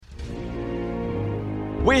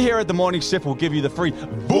We here at The Morning Shift will give you the free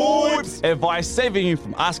vibes advice, saving you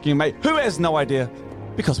from asking a mate who has no idea,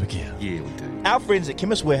 because we care. Yeah, we do. Our friends at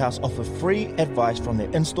Chemist Warehouse offer free advice from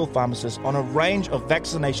their in-store pharmacists on a range of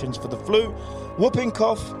vaccinations for the flu, whooping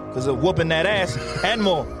cough, because they're whooping that ass, and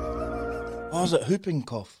more. Oh, is it whooping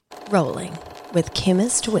cough? Rolling with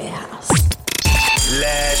Chemist Warehouse.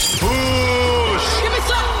 Let's push! Give me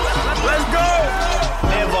some! Let's go!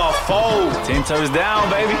 Never fold. 10 toes down,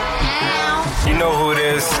 baby. You know who it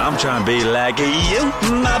is. I'm trying to be like you,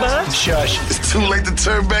 mama. Shush. It's too late to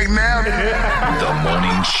turn back now. The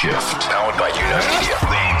Morning Shift, powered by YOUKNOW Media.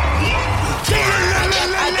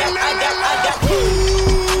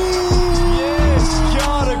 Yes, kia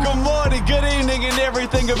ora, good morning, good evening, and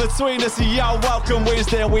everything in between. It's y'all welcome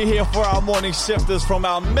Wednesday. We're here for our morning shifters, from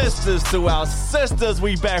our misters to our sisters.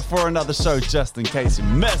 We back for another show, just in case you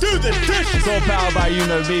missed. Do the dish! It's all powered by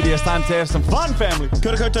YOUKNOW Media. It's time to have some fun, family.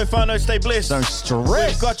 Kia ora koutou whānau, stay blessed. Don't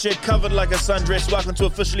stress. We've got you covered like a sundress. Welcome to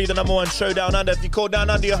officially the number one show down under. If you call down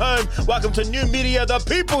under your home, welcome to new media, the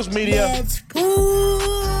people's media. Let's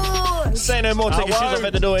push! Say no more, take your shoes won't. off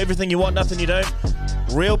at the door. Everything you want, nothing you don't.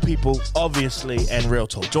 Real people, obviously, and real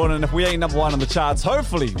talk. Jordan, if we ain't number one on the charts,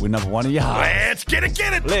 hopefully we're number one in your heart. Let's get it,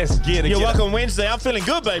 get it. Let's get it. You're get it. welcome Wednesday. I'm feeling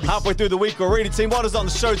good, baby. Halfway through the week already, team. What is on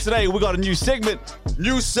the show today? We got a new segment.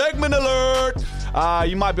 New segment alert.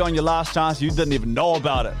 You might be on your last chance. You didn't even know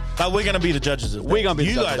about it. But we're going to be the judges of that. We're gonna be the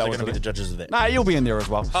you judges guys of that are one going to be today. the judges of that. Nah, you'll be in there as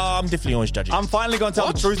well. I'm definitely always judging. I'm finally going to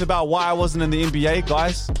tell the truth about why I wasn't in the NBA,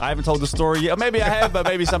 guys. I haven't told the story yet. Or maybe I have, but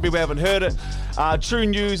maybe some people haven't heard it. True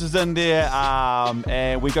News is in there,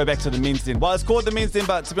 and we go back to the men's den. Well, it's called the men's den,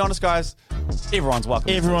 but to be honest, guys, everyone's welcome.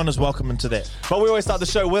 Everyone is welcome into that. But we always start the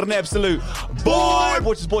show with an absolute boy,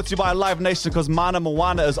 which is brought to you by Live Nation, because Mana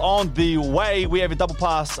Moana is on the way. We have a double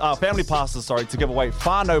pass, family passes, to give away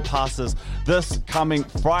whānau passes this coming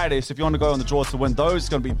Friday. So if you want to go on the draw to win those, it's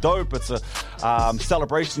going to be dope. It's a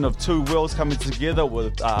celebration of two worlds coming together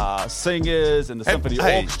with singers and the symphony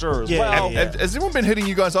orchestra as well. yeah. Has anyone been hitting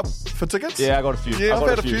you guys up for tickets? Yeah, I got a few. Yeah, I I've got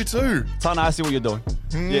had a few too. Tana, I see what you're doing.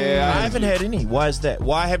 Yeah, I haven't had any. Why is that?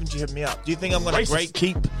 Why haven't you hit me up? Do you think I'm going to great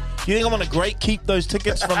keep? Do you think I'm going to great keep those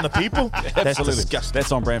tickets from the people? That's Absolutely. disgusting.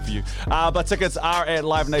 That's on brand for you. But tickets are at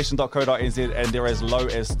livenation.co.nz, and they're as low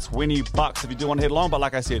as $20 if you do want to head along. But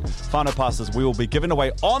like I said, whānau passes we will be giving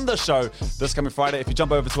away on the show this coming Friday. If you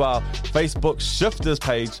jump over to our Facebook Shifters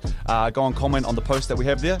page, go and comment on the post that we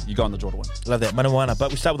have there, you go on the draw to win. Love that. Manawana.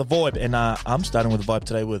 But we start with a vibe, and I'm starting with a vibe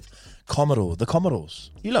today with Commodore. The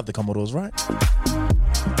Commodores. You love the Commodores, right?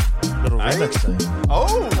 Little remix thing.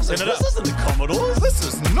 Oh, Send it up. This isn't the Commodores. this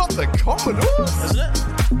is not the Commodores. Isn't it?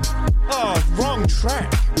 Oh, wrong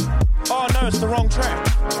track. Oh, no, it's the wrong track.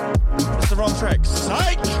 It's the wrong track.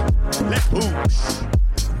 Psych! Let's push.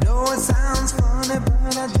 No, it sounds funny,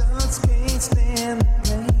 but I just can't stand the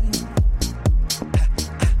pain.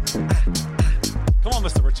 Come on,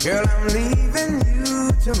 Mr. Richard. Girl, I'm leaving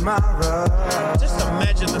you tomorrow. Just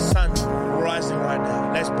imagine the sun rising right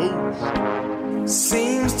now. Let's push.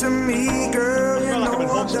 Seems to me, girl, you feel like I'm in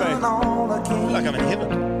know I've Homestay. done all I I feel can. like I'm in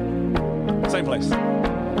heaven. Same place.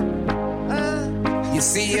 You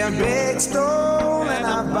see a big stone and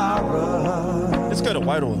I borrow. Let's go to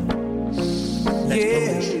Whitehall.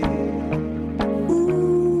 Let's push. Yeah.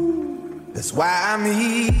 Ooh, that's why I'm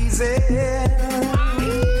easy.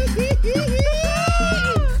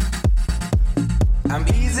 I'm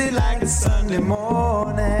easy like a Sunday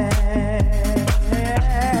morning.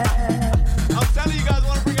 I'm telling you guys,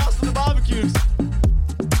 want to bring us to the barbecues.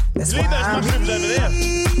 That's Leave why those I'm mushrooms over there.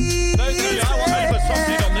 Those are the I want to put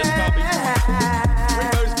something on this puppy.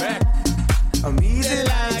 Bring those back. I'm easy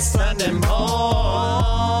like Sunday morning.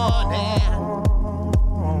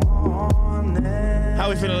 How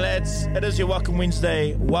we feeling, lads? It is your Welcome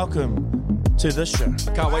Wednesday. Welcome to this show.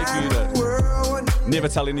 Can't wait for you to never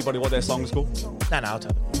tell anybody what their song is called. No, I'll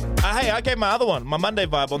tell them. Hey, I gave my other one, my Monday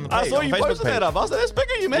vibe on the page. I saw on you Facebook posted page. that up. I was like, that's big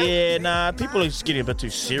of you, man. Yeah, nah, people are just getting a bit too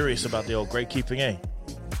serious about the old great keeping, eh?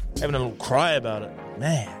 Having a little cry about it.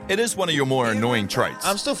 Man, It is one of your more annoying traits.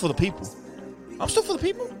 I'm still for the people. I'm still for the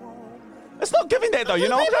people. It's not giving that, though, you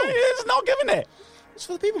know? It's not giving that. It's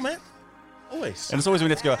for the people, man. Always. And it's always when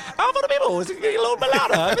you have to go, I'm for the people. It's a little bit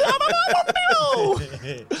louder. I'm for the people.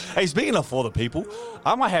 Hey, speaking of for the people,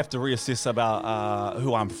 I might have to reassess about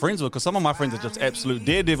who I'm friends with, because some of my friends are just absolute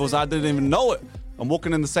daredevils. I didn't even know it. I'm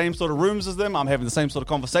walking in the same sort of rooms as them. I'm having the same sort of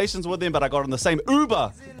conversations with them, but I got in the same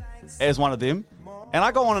Uber as one of them. And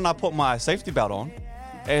I go on and I put my safety belt on.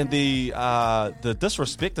 And the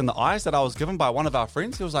disrespect in the eyes that I was given by one of our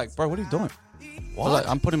friends, he was like, bro, what are you doing? I was like,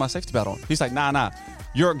 I'm putting my safety belt on. He's like, nah,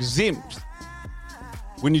 you're exempt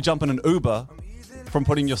when you jump in an Uber from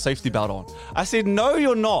putting your safety belt on. I said, no,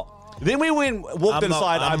 you're not. Then we walked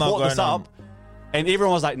inside. I brought this up. And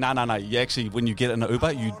everyone was like, no. You actually, when you get in an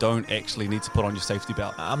Uber, you don't actually need to put on your safety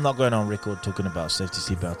belt. I'm not going on record talking about safety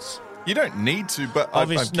seatbelts. You don't need to, but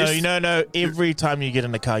obviously, no. Every time you get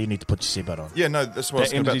in the car, you need to put your seatbelt on. Yeah, no, that's what I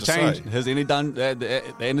was about to say. Has any done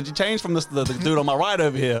the energy change from the dude on my right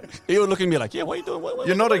over here? He was looking at me like, yeah, what are you doing?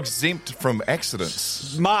 You're not exempt from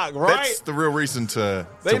accidents. Mark, right? That's the real reason to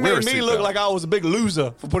They wear made a me look seatbelt. like I was a big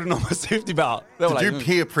loser for putting on my safety belt. Did you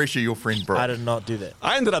peer pressure your friend, bro? I did not do that.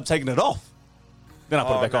 I ended up taking it off. Then I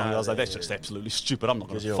put it back on. no, And I was like, that's just absolutely stupid. I'm not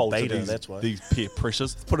going to you're a fold beta, to that's why. these peer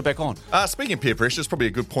pressures. Put it back on. Speaking of peer pressure, it's probably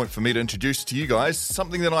a good point for me to introduce to you guys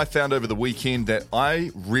something that I found over the weekend that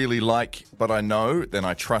I really like, but I know then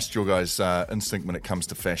I trust your guys' instinct when it comes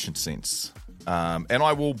to fashion sense. And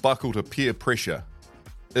I will buckle to peer pressure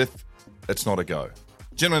if it's not a go.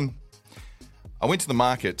 Gentlemen, I went to the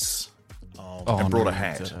markets and brought a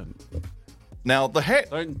hat. Now, the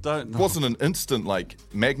hat Don't. wasn't an instant,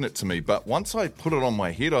 magnet to me, but once I put it on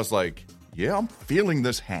my head, I was like, yeah, I'm feeling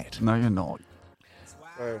this hat. No, you're not.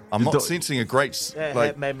 I'm not sensing a great... That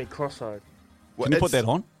hat made me cross-eyed. Can you put that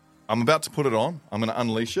on? I'm about to put it on. I'm going to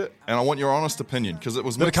unleash it, and I want your honest opinion, because it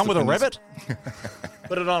was... Did it come with a rabbit?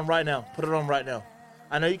 Put it on right now. Put it on right now.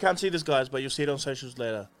 I know you can't see this, guys, but you'll see it on socials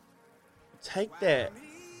later. Take that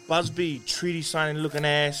Busby treaty signing looking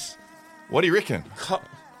ass. What do you reckon?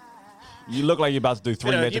 You look like you're about to do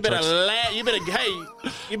three magic tricks. You better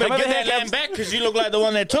get that lamb back because you look like the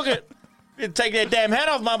one that took it. You take that damn hat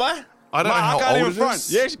off, my boy. I don't know how can't old even it front.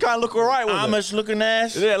 is. You actually kind of look all right with it. Amish looking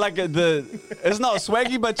ass. Yeah, it's not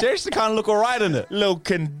swaggy, but you actually kind of look all right in it. Little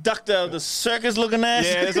conductor of the circus looking ass.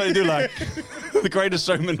 Yeah, that's what you do like. The greatest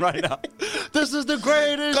showman right now. This is the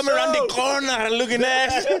greatest Come around the corner looking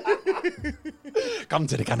ass. Come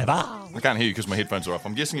to the carnival. I can't hear you because my headphones are off.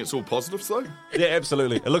 I'm guessing it's all positive, though. Yeah,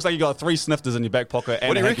 absolutely. It looks like you got 3 snifters in your back pocket. And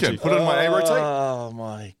What do you a reckon? handkerchief. Put it in my A-rotate? Oh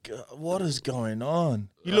my god, what is going on?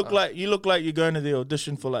 You look like you're going to the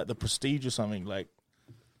audition for the Prestige or something.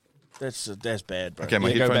 That's bad, bro. Okay, my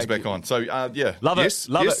Yeah, go headphones back. back on. So, yeah. Love Yes,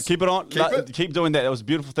 it. Love yes. it. Keep it on. Keep doing that. That was a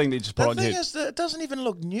beautiful thing that you just put The on your thing head. is, that it doesn't even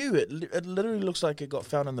look new. It literally looks like it got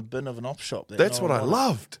found in the bin of an op shop. That's what I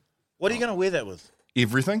loved. What are you going to wear that with?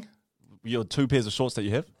 Everything. Your 2 pairs of shorts that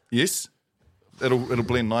you have. Yes. It'll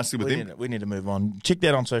blend nicely with them. We need to move on. Check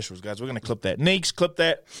that on socials, guys. We're going to clip that. Neeks, clip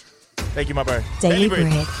that. Thank you, my bro. Daily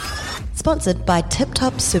Bread. Sponsored by Tip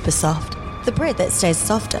Top Super Soft, the bread that stays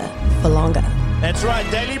softer for longer. That's right,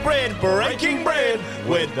 Daily Bread, breaking bread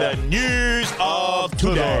with the news of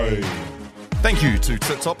today. Thank you to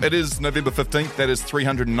Tip Top. It is November 15th. That is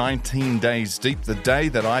 319 days deep. The day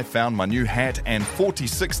that I found my new hat and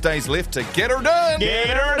 46 days left to get her done.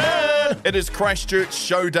 Get her done. It is Christchurch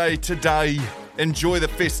Show Day today. Enjoy the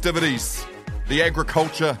festivities, the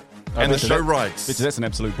agriculture, and the show rides. Bitch, that's an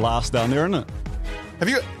absolute blast down there, isn't it? Have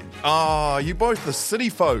you... you both the city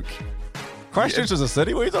folk. Christchurch is a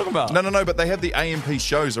city? What are you talking about? No, but they have the AMP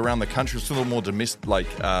shows around the country. It's a little more domestic,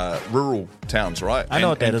 rural towns, right? I know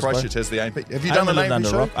what that is, bro. Christchurch has the AMP. Have you I done haven't an lived AMP under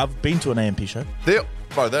a show? rock. I've been to an AMP show.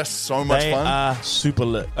 Bro, that's so much They fun. are super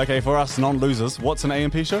lit. Okay, for us non-losers, what's an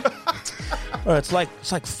AMP show? Bro, it's like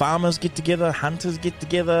farmers get together, hunters get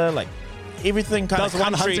together, everything kind Does of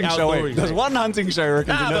one country hunting show. outdoorsy. There's one hunting show, I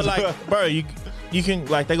reckon. Nah, but bro, you can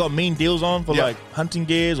they got mean deals on for Yeah. hunting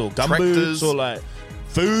gears or Tractors. gumboots or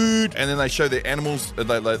food. And then they show their animals.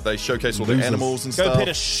 They showcase all the Losers. animals and Go stuff. pet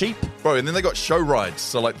a sheep. Bro, and then they got show rides.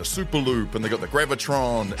 So the Super Loop, and they got the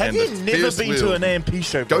Gravitron. Have and you the never Ferris been wheel. to an AMP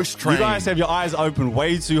show, bro? Ghost Train? You guys have your eyes open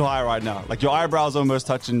way too high right now. Your eyebrows almost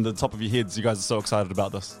touching the top of your heads. You guys are so excited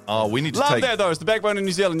about this. Oh, we need to Love take. that, though. It's the backbone of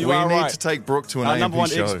New Zealand. You we are need right. to take Brooke to an Our AMP number one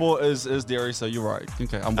show. export is dairy, so you're right.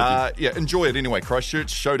 Okay, I'm with you. Yeah, enjoy it anyway. Christchurch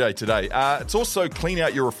Show Day today. It's also Clean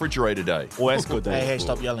Out Your Refrigerator Day. Oh, that's good, Dave. Hey,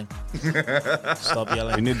 stop yelling. Stop We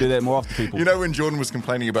yelling. need to do that more often, people. You know when Jordan was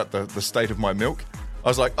complaining about the state of my milk? I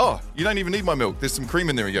was like, oh, you don't even need my milk. There's some cream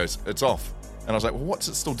in there. He goes, it's off. And I was like, well, what's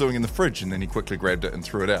it still doing in the fridge? And then he quickly grabbed it and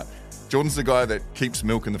threw it out. Jordan's the guy that keeps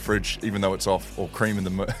milk in the fridge even though it's off, or cream in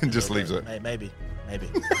the and just leaves it. Hey, maybe.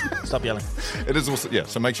 Stop yelling. It is also,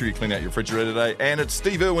 so make sure you clean out your refrigerator today. And it's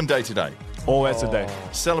Steve Irwin Day today, Oh, that's a day.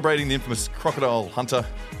 celebrating the infamous crocodile hunter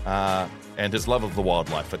and his love of the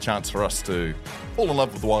wildlife. A chance for us to fall in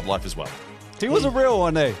love with the wildlife as well. He was a real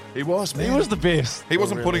one, eh? He was, man. He was the best. He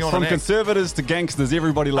wasn't putting on From an act. conservatives to gangsters,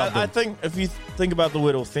 everybody loved I him. think if you think about the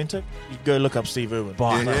word authentic, you go look up Steve Irwin.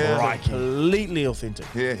 By Yeah. crikey. Completely authentic.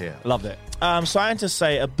 Yeah. Love that. Scientists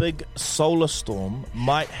say a big solar storm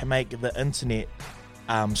might make the internet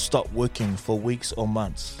stop working for weeks or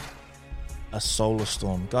months. A solar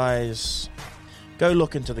storm. Guys, go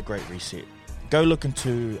look into the Great Reset. go look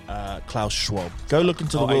into Klaus Schwab. Go look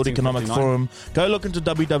into the World Economic 1859. Forum. Go look into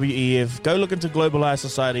WWEF. Go look into globalized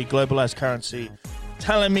society, globalized currency.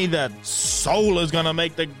 Telling me that soul is going to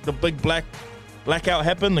make the big blackout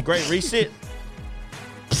happen, the Great Reset?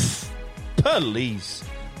 Please.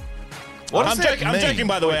 I'm joking,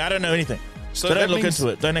 by the way. I don't know anything. So don't look into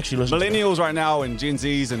it. Don't actually listen to it. Millennials right now and Gen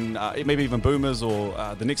Zs and maybe even boomers or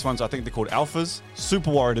the next ones, I think they're called alphas,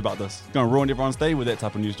 super worried about this. Going to ruin everyone's day with that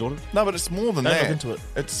type of news, Jordan. No, but it's more than Don't that. look into it.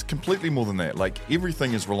 It's completely more than that. Like,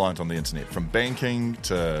 everything is reliant on the internet, from banking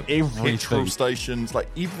to Everything. petrol stations, like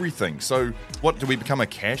everything. So what, do we become a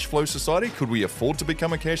cash flow society? Could we afford to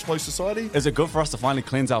become a cash flow society? Is it good for us to finally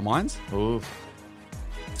cleanse our minds?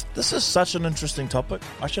 This is such an interesting topic.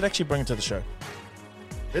 I should actually bring it to the show.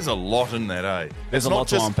 There's a lot in that, eh? There's It's a not lot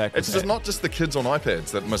to just- unpack with It's that. just not just the kids on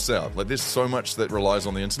iPads that miss out. Like, there's so much that relies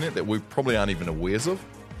on the internet that we probably aren't even aware of.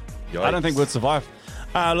 I don't think we'd survive.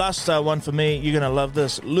 Last one for me. You're going to love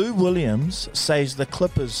this. Lou Williams says the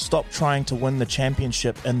Clippers stopped trying to win the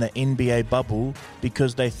championship in the NBA bubble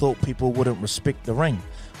because they thought people wouldn't respect the ring.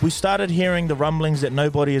 We started hearing the rumblings that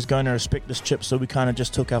nobody is going to respect this chip, so we kind of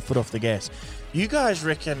just took our foot off the gas. You guys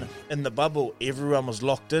reckon in the bubble everyone was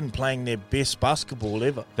locked in playing their best basketball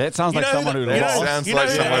ever? That sounds like someone who It lost. sounds like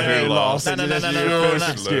someone who lost.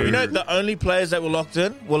 No. Lou. You know, the only players that were locked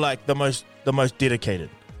in were like the most dedicated.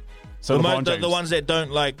 So LeBron The James. ones that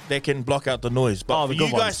don't they can block out the noise. But the for good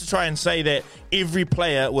you guys ones. to try and say that every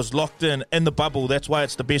player was locked in the bubble, that's why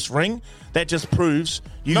it's the best ring, that just proves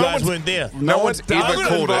you guys weren't there. No one's ever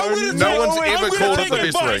called it. No one's ever called it the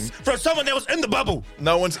best ring. From someone that was in the bubble.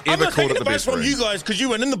 No one's ever called it the best from ring. you guys because you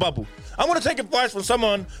weren't in the bubble. I'm going to take advice from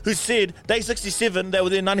someone who said day 67, they were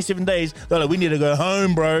there 97 days. They're like, we need to go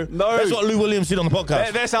home, bro. No. That's what Lou Williams said on the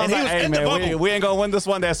podcast. That sounds And he like, was hey in the man, bubble. we ain't gonna win this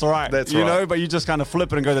one. That's all right. That's you right. know, but you just kind of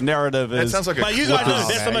flip it and go. The narrative That is. sounds like a But you guys know Clippers.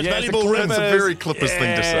 that's the most Yeah, it's valuable ring. It's a very Clippers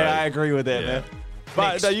thing to say. Yeah, I agree with that, man.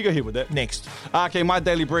 But Next. no, you go here with that. Next. Okay, my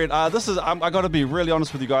daily bread. I got to be really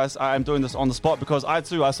honest with you guys. I'm doing this on the spot because I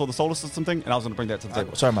saw the solar system thing, and I was going to bring that to the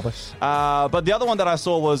table. Sorry, my boy. But the other one that I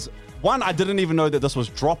saw was one. I didn't even know that this was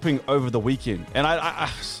dropping over the weekend, and I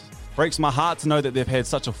breaks my heart to know that they've had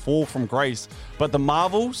such a fall from grace. But the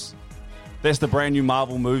Marvels, that's the brand new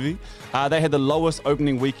Marvel movie. They had the lowest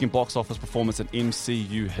opening weekend box office performance in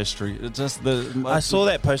MCU history. It's just I saw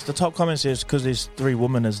that post. The top comment says because there's 3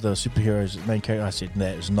 women as the superheroes main character. I said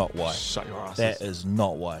that is not why. Shut your asses. That is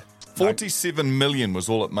not why. 47 million was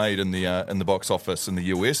all it made in the box office in the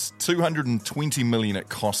US. 220 million it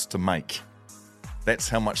cost to make. That's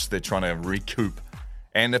how much they're trying to recoup.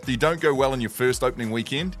 And if you don't go well in your first opening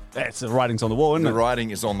weekend, That's the writing's on the wall, isn't the it? writing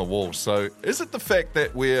is on the wall. So is it the fact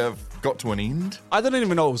that we've got to an end? I didn't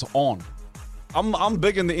even know it was on. I'm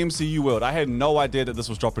big in the MCU world. I had no idea that this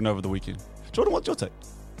was dropping over the weekend. Jordan, what's your take?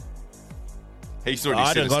 He's already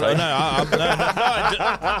said his No, take. I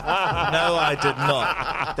did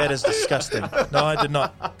not. That is disgusting. No, I did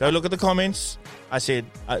not. Go look at the comments. I said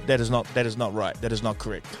that is not right. That is not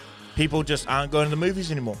correct. People just aren't going to the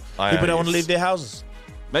movies anymore. People don't want to leave their houses.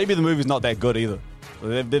 Maybe the movie's not that good either.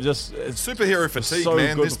 They've just Superhero fatigue, so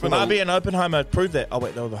man. good There's been Barbie and Oppenheimer proved that. Oh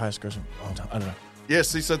wait, they were the highest grossing. Oh, I don't know. Yes,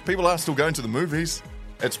 see, so people are still going to the movies.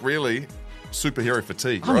 It's really superhero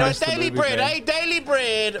fatigue, I right? miss the Daily movies, bread, man. Daily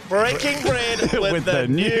bread. Breaking bread with, With the the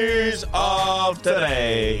news of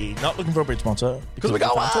today. Not looking for a bread sponsor. because we go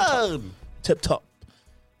on. Tip top.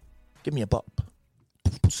 Give me a bop.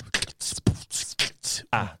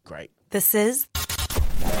 Ah, great. This is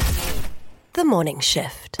The Morning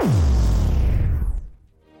Shift.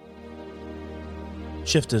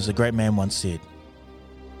 Shifters, a great man once said,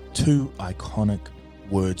 2 iconic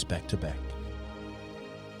words back to back.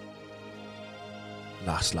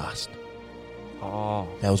 Last. Oh,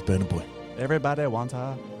 That was Burna Boy. everybody wants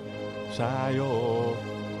a Shayo.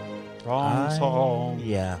 Wrong song.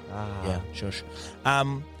 Yeah, shush.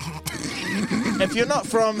 If you're not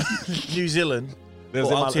from New Zealand, Is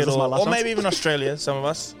or this my last or chance? maybe even Australia, some of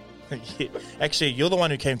us. Actually, you're the one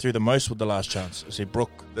who came through the most with the last chance. I said,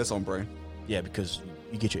 Brooke. That's on brain. Yeah, because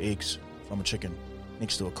you get your eggs from a chicken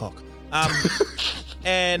next to a cock.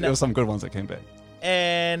 And There were some good ones that came back.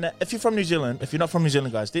 And if you're from New Zealand, if you're not from New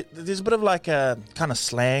Zealand, guys, there's a bit of like a kind of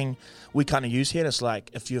slang we kind of use here. It's like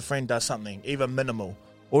if your friend does something, even minimal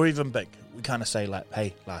or even big, we kind of say like,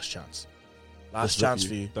 hey, last chance. Last This is chance it,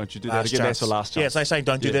 for you. Don't you do that again. That's your last Yeah, chance. it's like saying,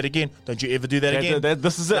 don't do Yeah. that again. Don't you ever do that again.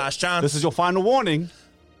 This is it. Last chance. This is your final warning.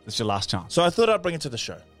 This is your last chance. So I thought I'd bring it to the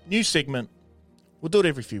show. New segment. We'll do it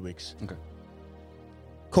every few weeks. Okay.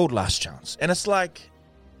 Called Last Chance. And it's like,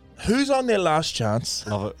 who's on their last chance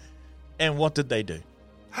Love it. and what did they do?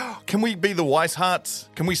 Can we be the wise hearts?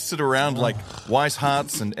 Can we sit around like wise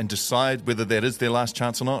hearts and decide whether that is their last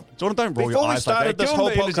chance or not? Jordan, don't roll Before your we eyes started like that. this Give whole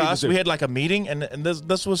them the energy podcast, to we do. had like a meeting, and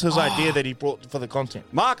this was his idea that he brought for the content.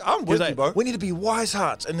 Mark, I'm with He's you, like, bro. we need to be wise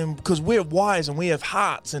hearts, and then because we're wise and we have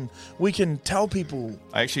hearts, and we can tell people.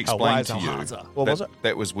 I actually How explained wise to our you hearts are. What that, was it?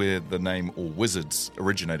 that was where the name or wizards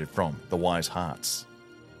originated from. The wise hearts.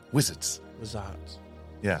 Wizards. Was hearts.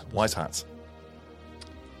 Yeah, wise hearts.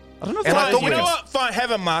 I don't know if And I that thought You we know could- what? Fine,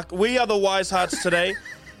 have it, Mark. We are the wise hearts today.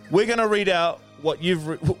 We're gonna read out what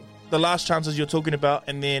the last chances you're talking about,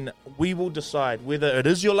 and then we will decide whether it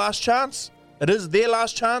is your last chance, it is their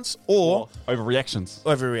last chance, or overreactions.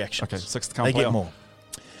 overreactions. Okay, 6 to come. They play get on. more.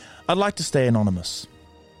 I'd like to stay anonymous.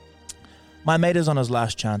 My mate is on his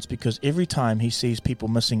last chance because every time he sees people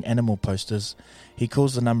missing animal posters, he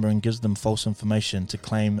calls the number and gives them false information to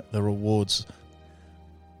claim the rewards.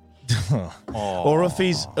 Or if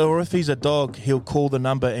he's a dog, he'll call the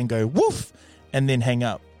number and go woof and then hang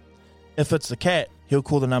up. If it's a cat, he'll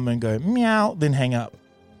call the number and go meow, then hang up.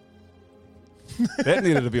 That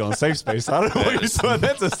needed to be on Safe Space. I don't know what you saw.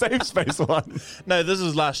 That's a Safe Space one. No, this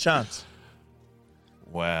is last chance.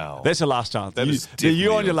 Wow. That's your last chance. That is you're definitely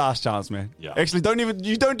on your it. last chance, man. Yeah. Actually,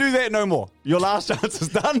 you don't do that no more. Your last chance is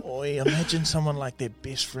done. Boy, imagine someone like their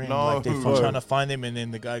best friend, No. like they're trying to find them, and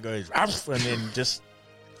then the guy goes "Ruff," and then just.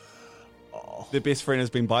 Their best friend has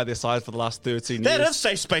been by their side for the last 13 That years. is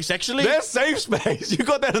safe space, actually. That's Safe Space. You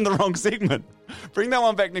got that in the wrong segment. Bring that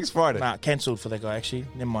one back next Friday. Nah, cancelled for that guy, actually.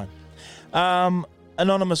 Never mind.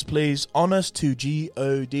 Anonymous, please. Honest to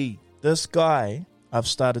God. This guy I've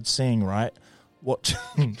started seeing, right?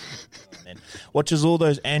 Watches all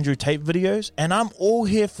those Andrew Tate videos, and I'm all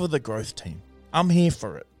here for the growth team. I'm here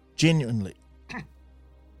for it. Genuinely.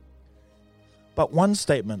 But one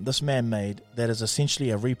statement this man made that is essentially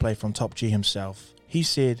a replay from Top G himself. He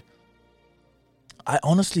said, I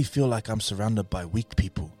honestly feel like I'm surrounded by weak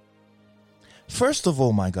people. First of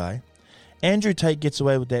all, my guy, Andrew Tate gets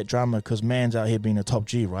away with that drama because man's out here being a top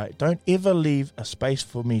G, right? Don't ever leave a space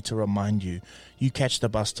for me to remind you. You catch the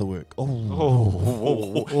bus to work. First of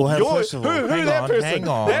all, hang that on, person? hang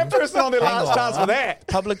on. That person on their Hang last on. chance for that.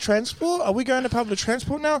 Public transport? Are we going to public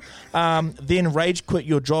transport now? Then rage quit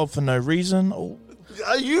your job for no reason. Oh,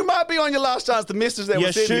 You might be on your last chance to message that your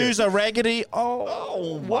was sent to you. shoes are raggedy.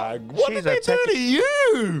 Oh my! What She's did they do attacking- to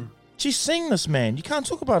you? She's seeing this man. You can't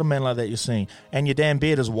talk about a man like that you're seeing. And your damn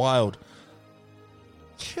beard is wild.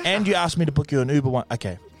 And you asked me to book you an Uber one.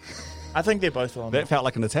 Okay. I think they're both on. That felt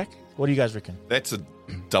like an attack. What do you guys reckon? That's a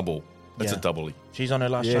double. That's Yeah. a doubly. She's on her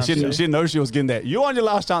last Yeah, chance. she too. didn't know she was getting that. You on your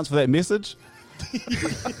last chance for that message.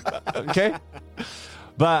 Okay.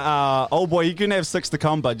 But oh boy, you can have 6 to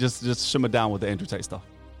come, but just shimmer down with the Andrew Tate stuff.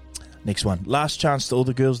 Next one. Last chance to all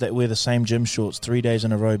the girls that wear the same gym shorts 3 days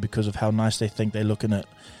in a row because of how nice they think they look in it.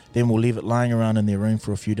 Then we'll leave it lying around in their room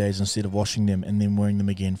for a few days instead of washing them and then wearing them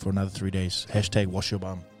again for another 3 days. Hashtag wash your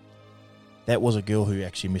bum. That was a girl who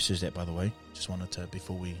actually messaged that, by the way. Just wanted to,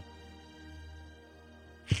 before we...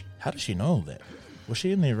 How does she know all that? Was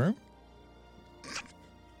she in their room?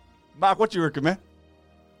 Mark, what you reckon, man?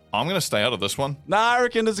 I'm going to stay out of this one. Nah, I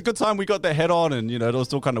reckon it's a good time we got that hat on, and it all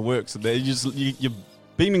still kind of works. And you're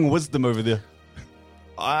beaming wisdom over there.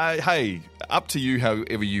 Hey, up to you.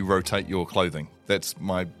 However you rotate your clothing. That's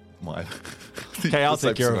my. Okay, I'll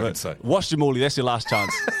take care of it. Wash your moolie. That's your last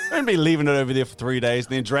chance. Don't be leaving it over there for 3 days,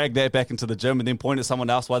 then drag that back into the gym, and then point at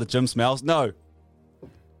someone else while the gym smells. No.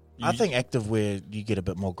 I think active wear, you get a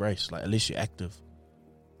bit more grace. Like, at least you're active.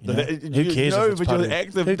 You know? But Who cares no, if it's but putty? you're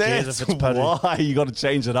active. Who cares That's if it's putty? why you got to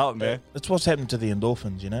change it up, man. That's what's happened to the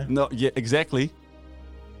endorphins, you know? No, yeah, exactly.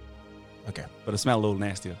 Okay. But it smelled a little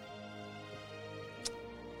nastier.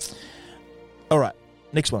 All right,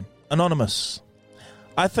 next one. Anonymous.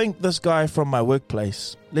 I think this guy from my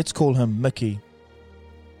workplace, let's call him Mickey.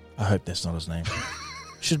 I hope that's not his name.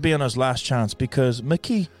 Should be on his last chance because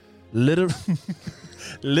Mickey literally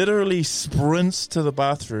sprints to the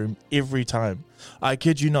bathroom every time. I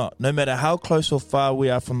kid you not. No matter how close or far we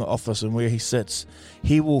are from the office and where he sits,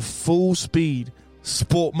 he will full speed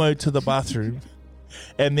sport mode to the bathroom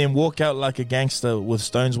and then walk out like a gangster with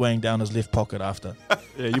stones weighing down his left pocket after.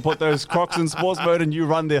 Yeah, you put those Crocs in sports mode and you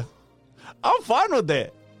run there. I'm fine with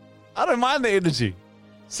that. I don't mind the energy.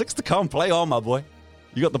 6 to come. Play on, my boy.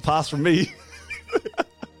 You got the pass from me.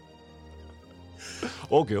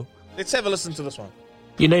 Or girl. Let's have a listen to this one.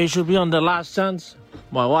 You know, you should be on the last chance.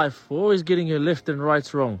 My wife, we're always getting her left and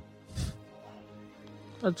rights wrong.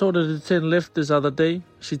 I told her to turn left this other day.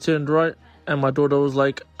 She turned right, and my daughter was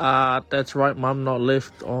like, that's right, Mum, not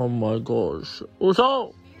left. Oh my gosh.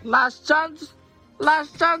 So, last chance,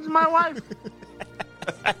 my wife.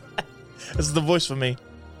 This is the voice for me.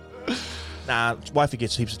 Nah, wifey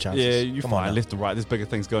gets heaps of chances. Yeah, you Come on fine. now. Left and right. There's bigger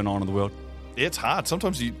things going on in the world. Yeah, it's hard.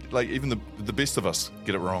 Sometimes you like even the best of us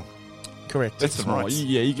get it wrong. Correct. That's the Small. right.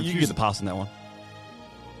 Yeah, you get the pass on that one.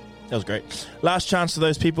 That was great. Last chance to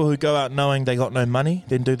those people who go out knowing they got no money,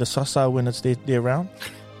 then do the sasa when it's their round.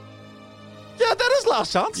 Yeah, that is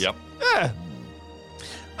last chance. Yep. Yeah.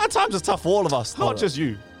 Our times is tough for all of us, Hold not on. just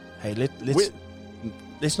you. Hey,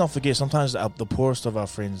 let's not forget, sometimes the poorest of our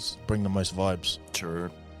friends bring the most vibes. True.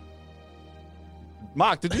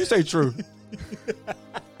 Mark, did you say true?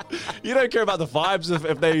 You don't care about the vibes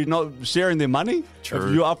if they're not sharing their money? True.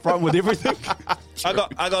 If you're upfront with everything?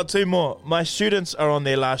 I got two more. My students are on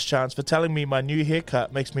their last chance for telling me my new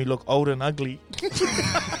haircut makes me look old and ugly.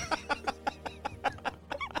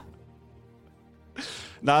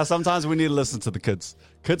 Nah, sometimes we need to listen to the kids.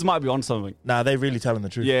 Kids might be on something. Nah, they really telling the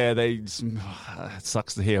truth. Yeah, it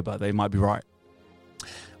sucks to hear, but they might be right.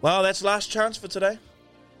 Well, that's last chance for today.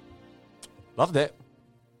 Love that.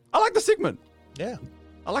 I like the segment. Yeah.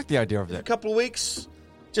 I like the idea of A that. couple of weeks.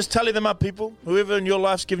 Just tally them up, people. Whoever in your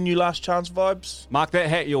life's giving you last chance vibes. Mark, that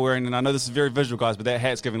hat you're wearing, and I know this is very visual, guys, but that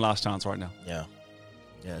hat's giving last chance right now. Yeah.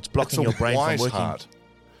 Yeah, it's It's blocking a your brain from wise working. heart.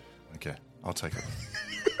 Okay, I'll take it.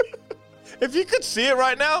 If you could see it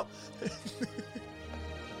right now.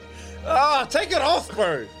 Take it off,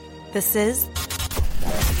 bro. This is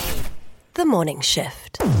The Morning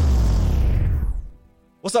Shift.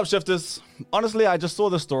 What's up, shifters? Honestly, I just saw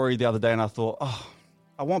this story the other day and I thought,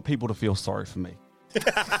 I want people to feel sorry for me.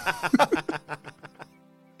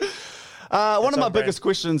 One of my biggest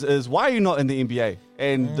questions is, why are you not in the NBA?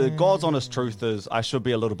 And the God's honest truth is, I should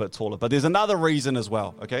be a little bit taller. But there's another reason as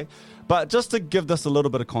well, okay? But just to give this a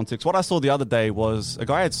little bit of context, what I saw the other day was a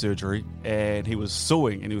guy had surgery and he was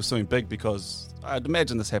suing, and he was suing big because I'd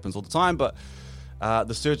imagine this happens all the time, but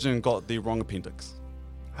the surgeon got the wrong appendix.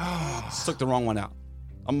 Took the wrong one out.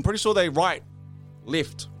 I'm pretty sure they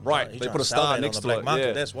left, right. He's They trying put a to sell star that next on to the it. black market,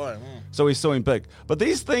 Yeah. that's why. So he's suing big. But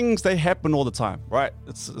these things, they happen all the time, right?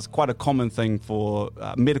 It's quite a common thing for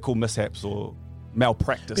medical mishaps or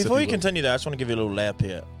malpractice. Before if you will. continue that, I just want to give you a little layup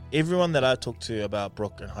here. Everyone that I talked to about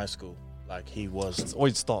Brook in high school, like he was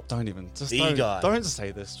Wait, stop. Don't even. Just The don't, guy. Don't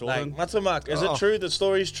say this, Jordan. like Matua Marc. Is it Oh. true? The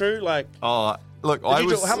story's true? Like, Look,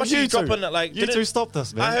 how much did you drop in it? Like, you did two it- stop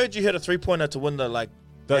this, man. I heard you hit a 3-pointer to win the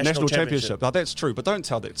National championship. Now, that's true, but don't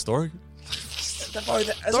tell that story. Isn't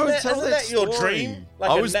Don't tell that your story. dream?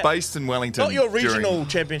 Like I a was based in Wellington. not your during- regional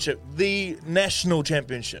championship, the national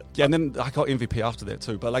championship. Yeah, and then I got MVP after that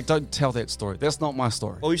too. But don't tell that story. That's not my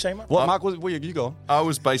story. What were you saying, Mark? What, Mark? Where you go? I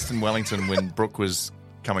was based in Wellington when Brook was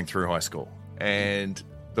coming through high school, and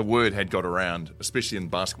the word had got around, especially in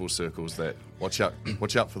basketball circles, that watch out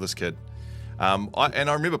for this kid. I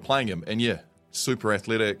remember playing him, and yeah, super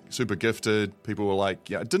athletic, super gifted. People were like,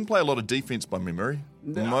 yeah, I didn't play a lot of defense by memory.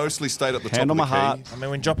 Mostly stayed at the Hand top on of the my key. heart. I mean,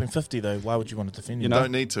 when dropping 50, though, why would you want to defend You you? know,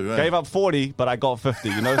 Don't need to. Gave up 40, but I got 50.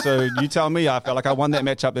 So you tell me, I felt like I won that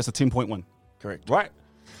matchup. That's a 10-point win. Correct. Right.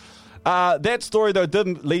 That story, though,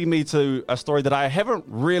 did lead me to a story that I haven't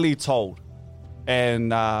really told.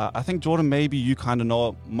 And I think, Jordan, maybe you kind of know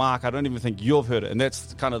it. Mark, I don't even think you've heard it. And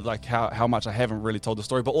that's kind of like how much I haven't really told the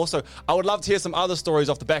story. But also, I would love to hear some other stories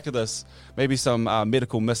off the back of this, maybe some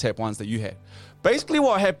medical mishap ones that you had. Basically,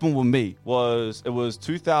 what happened with me was, it was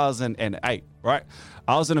 2008, right?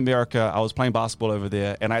 I was in America. I was playing basketball over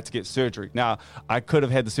there, and I had to get surgery. Now, I could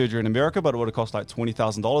have had the surgery in America, but it would have cost like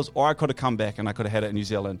 $20,000. Or I could have come back and I could have had it in New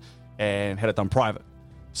Zealand and had it done private.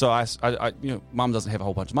 So I mum doesn't have a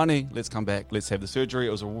whole bunch of money. Let's come back. Let's have the surgery.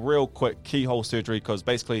 It was a real quick keyhole surgery because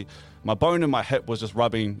basically my bone in my hip was just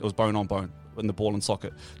rubbing. It was bone on bone in the ball and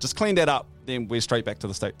socket. Just cleaned that up. Then we're straight back to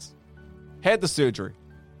the States. Had the surgery.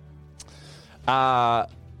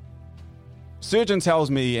 Surgeon tells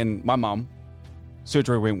me and my mum,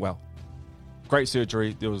 surgery went well. Great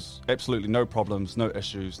surgery. There was absolutely no problems, no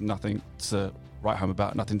issues, nothing to write home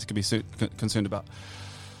about, nothing to be concerned about.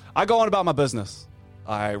 I go on about my business.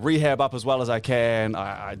 I rehab up as well as I can.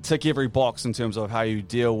 I tick every box in terms of how you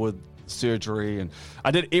deal with surgery, and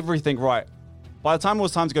I did everything right. By the time it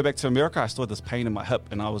was time to go back to America, I still had this pain in my hip,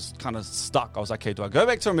 and I was kind of stuck. I was like, okay, do I go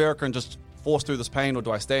back to America and just force through this pain, or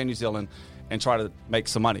do I stay in New Zealand and try to make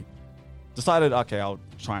some money? Decided, okay, I'll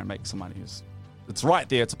try and make some money. It's right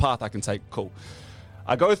there. It's a path I can take. Cool.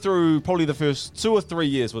 I go through probably the first 2 or 3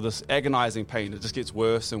 years with this agonizing pain. It just gets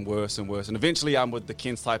worse and worse and worse. And eventually I'm with the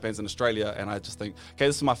Kens Taipans in Australia, and I just think, okay,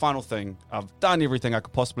 this is my final thing. I've done everything I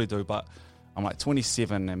could possibly do, but I'm like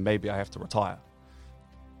 27 and maybe I have to retire.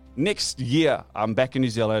 Next year, I'm back in New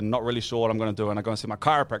Zealand, not really sure what I'm going to do, and I go and see my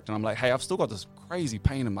chiropractor, and I'm like, hey, I've still got this crazy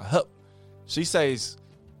pain in my hip. She says,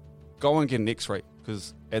 go and get an x-ray,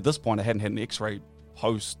 because at this point I hadn't had an x-ray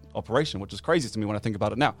post-operation, which is crazy to me when I think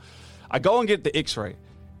about it now. I go and get the x-ray,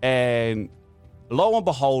 and lo and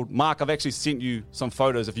behold, Mark, I've actually sent you some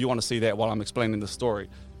photos if you want to see that while I'm explaining the story.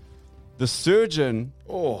 The surgeon...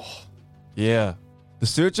 the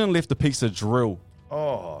surgeon left a piece of drill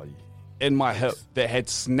in my hip that had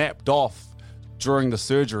snapped off during the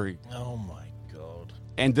surgery. Oh, my God.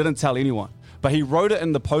 And didn't tell anyone. But he wrote it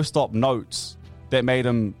in the post-op notes that made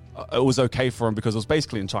him... it was okay for him because it was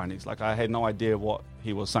basically in Chinese. Like, I had no idea what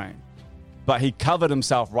he was saying. But he covered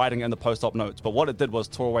himself writing in the post-op notes. But what it did was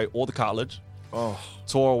tore away all the cartilage.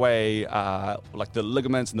 Tore away like the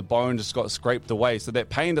ligaments and the bone just got scraped away. So that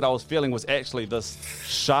pain that I was feeling was actually this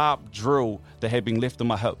sharp drill that had been left in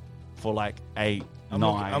my hip for like 8, 9.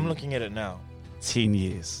 I'm looking at it now. 10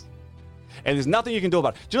 years. And there's nothing you can do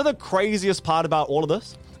about it. Do you know the craziest part about all of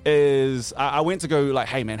this? Is I went to go like,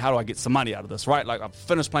 hey man, how do I get some money out of this, right? Like, I've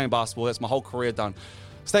finished playing basketball. That's my whole career done.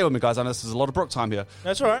 Stay with me, guys. I know this is a lot of Brook time here.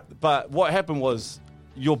 That's all right. But what happened was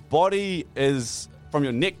your body is, from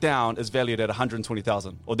your neck down, is valued at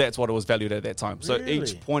 $120,000, or that's what it was valued at that time. So Really?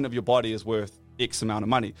 each point of your body is worth X amount of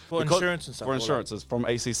money. For insurance and stuff? For insurances from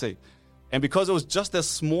ACC. And because it was just a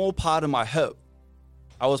small part of my hip,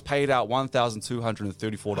 I was paid out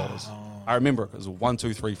 $1,234. I remember it was 1,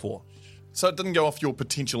 2, 3, 4. So it didn't go off your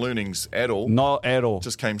potential earnings at all? Not at all.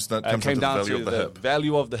 Just came down It came to down the value to of the the hip.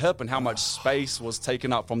 value of the hip and how much space was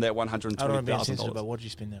taken up from that I don't want to be insensitive, but $120,000. what did you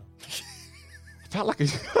spend now? Felt like a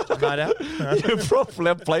Night out? yeah,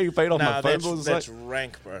 probably playing paid off my phone bills. That's Like,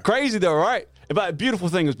 rank, bro. crazy though, right? But the beautiful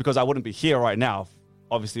thing is because I wouldn't be here right now.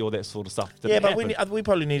 Obviously, all that sort of stuff. Yeah, didn't but happen. we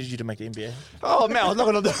probably needed you to make the NBA. Oh man, I was not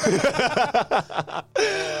gonna do it.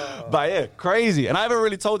 But yeah, crazy. And I haven't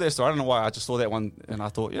really told that story. I don't know why. I just saw that one and I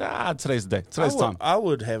thought, yeah, today's the day. Today's time. I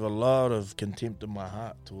would have a lot of contempt in my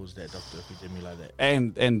heart towards that doctor if he did me like that.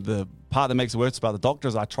 And the part that makes it worse about the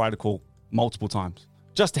doctors, I try to call multiple times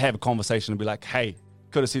just to have a conversation and be like, hey,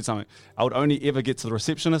 could have said something. I would only ever get to the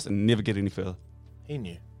receptionist and never get any further. He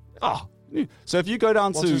knew. Oh, so if you go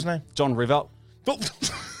down What's to his name? John Revelt.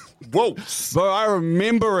 Whoa. Bro, I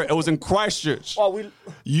remember it. It was in Christchurch. Oh,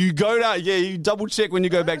 You go down, you double check when you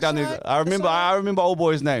go back down there. right. I remember old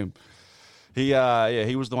boy's name. He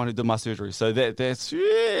was the one who did my surgery. So that's I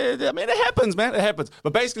mean, it happens, man. It happens.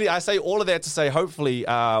 But basically, I say all of that to say, hopefully,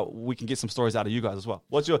 we can get some stories out of you guys as well.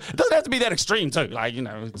 It doesn't have to be that extreme too. Like, you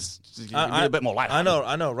know, it's a bit more light. I know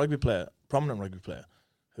a rugby player, prominent rugby player,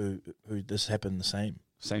 who this happened the same.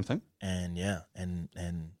 Same thing. And and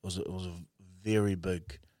it was a very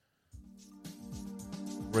big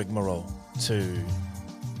rigmarole to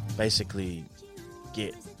basically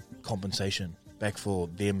get compensation back for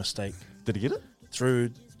their mistake. Did he get it?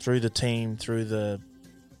 Through the team, through the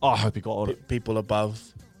Oh, I hope he got it. people above.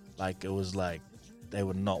 Like, it was like they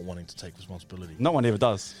were not wanting to take responsibility. No one ever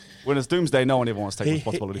does. When it's doomsday, no one ever wants to take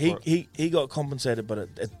responsibility for it. He got compensated, but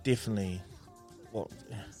it definitely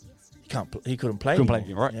he couldn't play. Couldn't play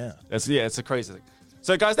anymore. anymore, right? Yeah. It's a crazy thing.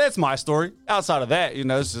 So, guys, that's my story. Outside of that, you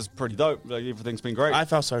know, it's just pretty dope. Like, everything's been great. I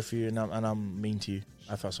felt sorry for you, and I'm mean to you.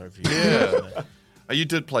 I felt sorry for you. Yeah. You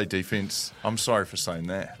did play defense. I'm sorry for saying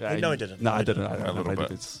that. No, he didn't. No, I didn't. I A don't little play bit.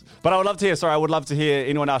 defense. But I would love to hear. Sorry, I would love to hear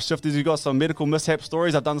anyone else shifters who got some medical mishap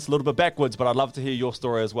stories. I've done this a little bit backwards, but I'd love to hear your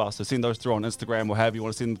story as well. So send those through on Instagram or however you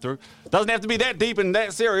want to send them through. Doesn't have to be that deep and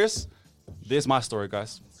that serious. There's my story,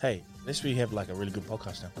 guys. Hey, let's we have like a really good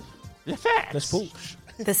podcast now. Yeah, facts. Let's push.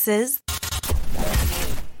 This is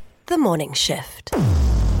The Morning Shift.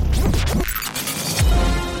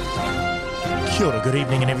 Kia ora, good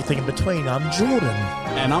evening and everything in between. I'm Jordan.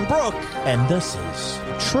 And I'm Brook. And this is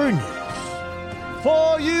True News.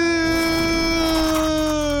 For you!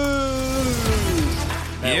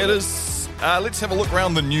 Yeah, it is. Let's have a look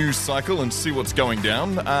around the news cycle and see what's going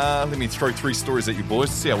down. Let me throw 3 stories at you boys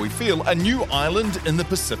to see how we feel. A new island in the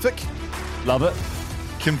Pacific. Love it.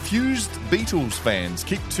 Confused Beatles fans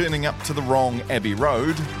keep turning up to the wrong Abbey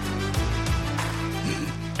Road.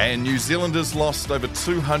 And New Zealanders lost over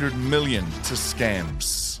 200 million to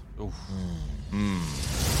scams.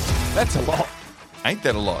 That's a lot. Ain't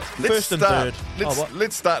that a lot? First and third.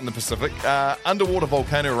 Let's start in the Pacific. Underwater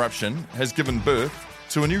volcano eruption has given birth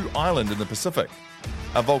to a new island in the Pacific.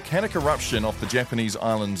 A volcanic eruption off the Japanese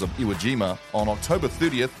islands of Iwo Jima on October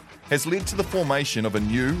 30th has led to the formation of a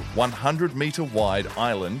new 100-metre wide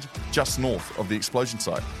island just north of the explosion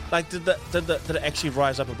site. Like, did it actually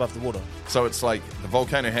rise up above the water? So it's like the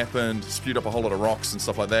volcano happened, spewed up a whole lot of rocks and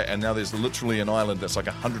stuff like that, and now there's literally an island that's like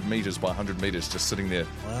 100 metres by 100 metres just sitting there.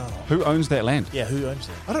 Wow. Who owns that land? Yeah, who owns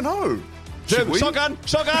that? I don't know. Should we? Shotgun!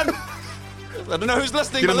 I don't know who's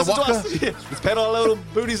listening, Get but in the listen to us. Yeah, let's pat our little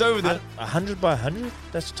booties over there. 100 by 100?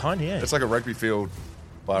 That's tiny, eh? It's like a rugby field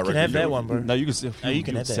But I You can reckon have that one, bro. No, you can. you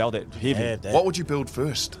can have that. sell that heavy. Have that. What would you build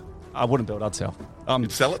first? I wouldn't build. I'd sell.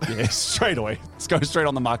 You'd sell it? Yeah, straight away. Let's go straight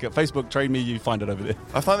on the market. Facebook, trade me. You find it over there.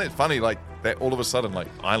 I find that funny, like that all of a sudden, like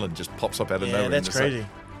Ireland just pops up out of nowhere. Yeah, and that's it's like, crazy.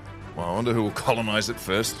 well, I wonder who will colonise it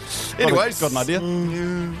first. Anyways, got an idea?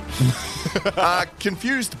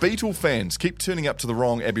 Confused Beatle fans keep turning up to the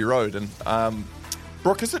wrong Abbey Road. And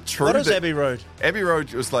Brooke, is it true? What is that Abbey Road? Abbey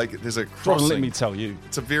Road was like there's a Don't crossing. let me tell you.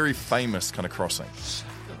 It's a very famous kind of crossing. on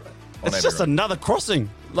It's Abbey just Road. another crossing.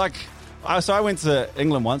 Like, so I went to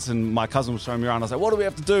England once, and my cousin was showing me around. I was like, "What do we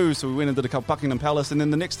have to do?" So we went into the Buckingham Palace, and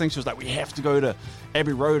then the next thing she was like, "We have to go to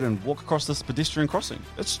Abbey Road and walk across this pedestrian crossing."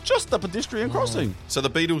 It's just a pedestrian crossing. So the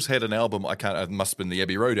Beatles had an album. It must have been the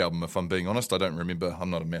Abbey Road album, if I'm being honest. I don't remember.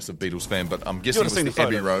 I'm not a massive Beatles fan, but I'm guessing it was seen the the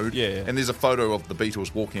Abbey photo. Road. Yeah. And there's a photo of the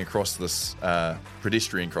Beatles walking across this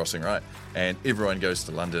pedestrian crossing, right? And everyone goes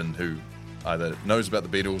to London who either knows about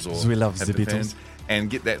the Beatles or We love have the been Beatles. fans and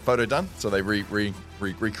get that photo done. So they recreate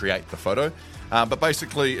the photo. But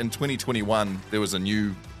basically, in 2021, there was a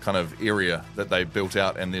new kind of area that they built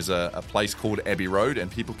out, and there's a place called Abbey Road, and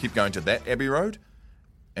people keep going to that Abbey Road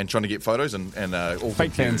and trying to get photos and all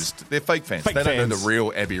Fake confused. fans. They're fake fans. Fake They don't know fans. the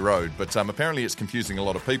real Abbey Road, but apparently it's confusing a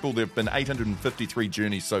lot of people. There have been 853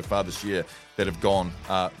 journeys so far this year that have gone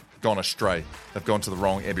astray. They've gone to the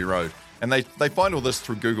wrong Abbey Road. And they find all this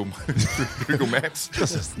through Google Maps.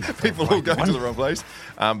 People all go to the wrong place.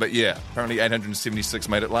 But yeah, apparently 876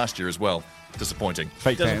 made it last year as well. Disappointing.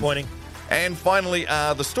 Fake fans. Disappointing. And finally,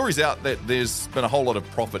 the story's out that there's been a whole lot of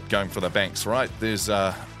profit going for the banks, right? There's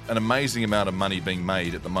an amazing amount of money being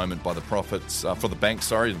made at the moment by the profits, for the banks,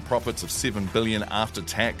 the profits of $7 billion after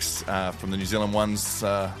tax from the New Zealand ones.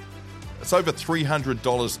 It's over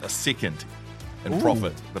 $300 a second in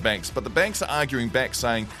profit, the banks. But the banks are arguing back,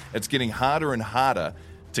 saying it's getting harder and harder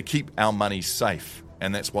to keep our money safe.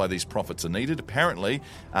 And that's why these profits are needed. Apparently,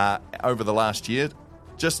 over the last year,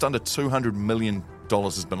 just under $200 million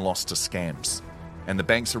has been lost to scams. And the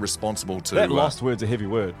banks are responsible to... That lost word's a heavy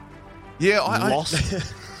word. Yeah, Lost.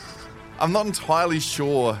 I'm not entirely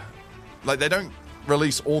sure. Like, they don't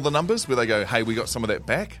release all the numbers where they go, hey, we got some of that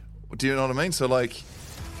back. Do you know what I mean? So, like,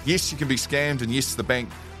 yes, you can be scammed, and yes, the bank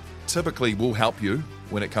typically will help you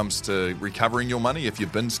when it comes to recovering your money if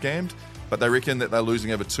you've been scammed. But they reckon that they're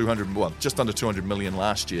losing over just under 200 million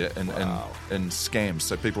last year in scams.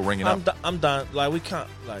 So people ringing up. I'm done. Like, we can't.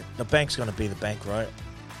 Like, the bank's going to be the bank, right?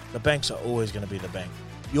 The banks are always going to be the bank.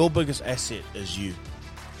 Your biggest asset is you.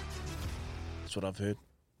 That's what I've heard.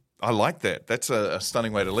 I like that. That's a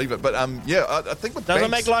stunning way to leave it. But yeah, I think with Doesn't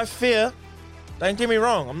banks, make life fair. Don't get me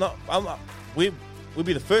wrong. We'd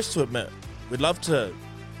be the first to admit we'd love to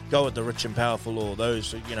go with the rich and powerful, or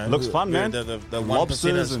those, Looks fun, man. The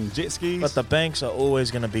Lobsters 1%ers. and jet skis. But the banks are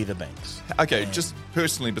always going to be the banks. Okay, just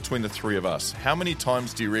personally between the three of us, how many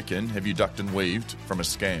times do you reckon have you ducked and weaved from a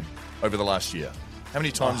scam over the last year? How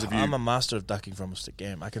many times have you... I'm a master of ducking from a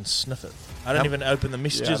scam. I can sniff it. I don't even open the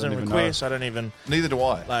messages don't and even requests. I don't even... Neither do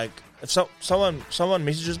I. Like, if someone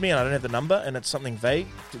messages me and I don't have the number and it's something vague,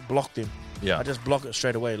 block them. Yeah. I just block it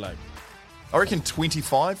straight away. Like, I reckon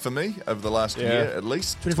 25 for me over the last year at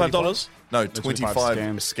least. $25? No, 25 25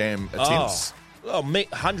 scams. scam attempts. Oh,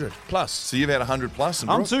 100 plus. So you've had 100 plus? And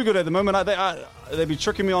I'm too good at the moment. They'd be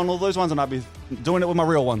tricking me on all those ones, and I'd be doing it with my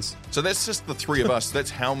real ones. So that's just the three of us. That's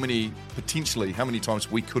how many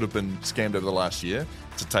times we could have been scammed over the last year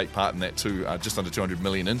to take part in that too, just under 200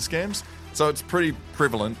 million in scams. So it's pretty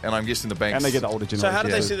prevalent, and I'm guessing the banks... And they get the older generation. So how do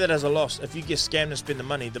they see that as a loss? If you get scammed and spend the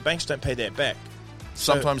money, the banks don't pay that back.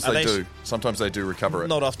 Sometimes So they are do. Sometimes they do recover it.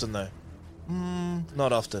 Not often, though.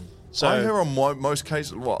 Not often. So I hear on most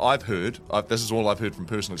cases, I've heard, this is all I've heard from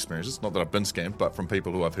personal experiences, not that I've been scammed, but from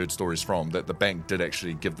people who I've heard stories from, that the bank did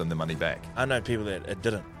actually give them the money back. I know people that it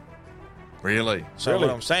didn't. Really? So what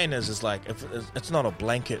I'm saying is like, if it's not a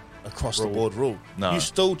blanket across the board rule. No. You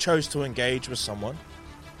still chose to engage with someone.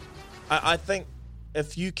 I think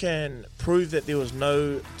if you can prove that there was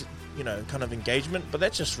no, kind of engagement, but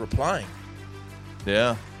that's just replying.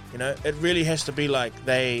 Yeah. It really has to be like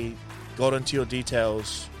they got into your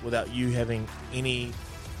details without you having any,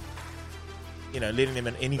 letting them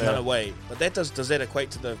in any kind of way. But does that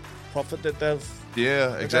equate to the profit that they've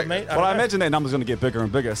exactly. made? Well, I imagine that number's going to get bigger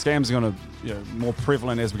and bigger. Scams are going to, more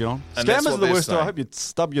prevalent as we get on. And that's Scammers what are the they're worst. Though. I saying. hope you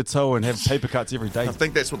stub your toe and have paper cuts every day. I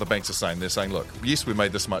think that's what the banks are saying. They're saying, look, yes, we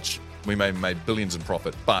made this much, we may have made billions in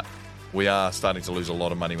profit, but we are starting to lose a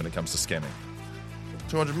lot of money when it comes to scamming.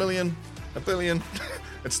 200 million, $1 billion,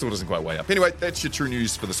 it still doesn't quite weigh up. Anyway, that's your true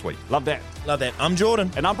news for this week. Love that. Love that. I'm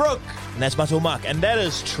Jordan. And I'm Brooke. And that's Matua Marc. And that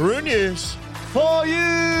is True News. For you!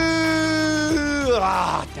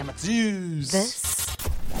 Damn it, youz. This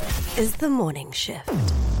is the morning shift.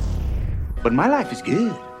 But my life is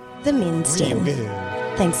good. The men's den.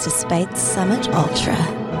 Thanks to Speights Summit Ultra.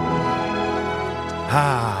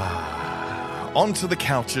 Onto the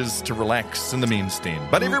couches to relax in the men's den.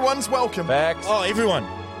 But everyone's welcome. Facts. Oh, everyone.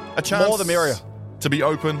 A chance More the merrier. to be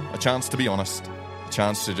open, a chance to be honest, a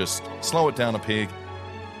chance to just slow it down a peg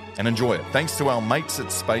and enjoy it. Thanks to our mates at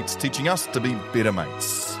Speights teaching us to be better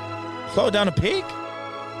mates. Slow it down a pig?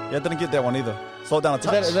 Yeah, I didn't get that one either. Slow it down a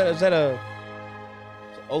touch. Is that a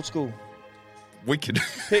old school? We could.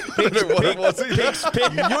 Pig, I don't know what it was either.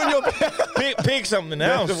 you and your pig something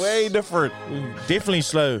else. That's way different. Definitely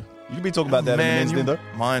slow. You can be talking about that Man, in the men's den,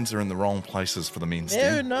 though. minds are in the wrong places for the men's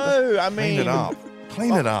den. No, I mean... Clean it up.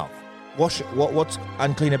 Clean it up. Wash it. What's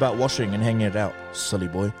unclean about washing and hanging it out? Silly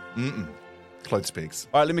boy. Clothes pegs.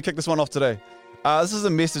 All right, let me kick this one off today. This is a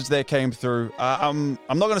message that came through. I'm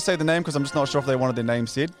not going to say the name because I'm just not sure if they wanted their name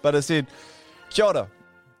said, but it said, Kia ora.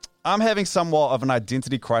 I'm having somewhat of an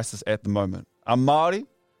identity crisis at the moment. I'm Māori,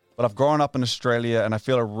 but I've grown up in Australia and I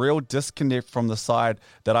feel a real disconnect from the side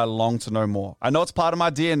that I long to know more. I know it's part of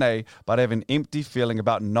my DNA, but I have an empty feeling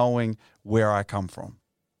about knowing where I come from.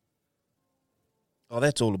 Oh,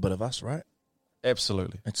 that's all a bit of us, right?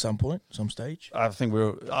 Absolutely. At some point, some stage. I think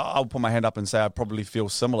I'll put my hand up and say I probably feel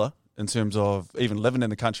similar in terms of even living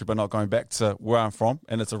in the country but not going back to where I'm from.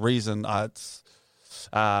 And it's a reason it's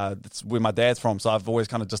where my dad's from. So I've always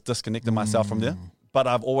kind of just disconnected myself from there. But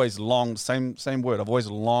I've always longed, same word, I've always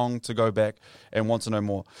longed to go back and want to know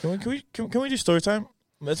more. Can we do story time?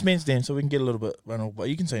 It's men's den, so we can get a little bit run over, but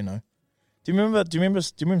you can say no. Do you remember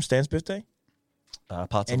Stan's birthday?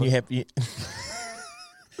 Parts and of you it. have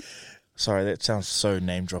Sorry, that sounds so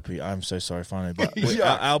name droppy. I'm so sorry, finally. But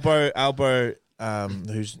Albo,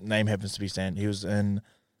 whose name happens to be Stan, he was in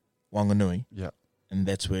Wanganui. Yeah. And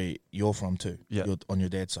that's where you're from too. Yeah. You're on your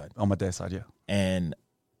dad's side. On my dad's side, yeah. And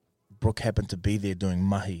Brook happened to be there doing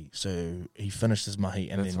mahi, so he finished his mahi,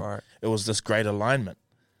 and That's then right. it was this great alignment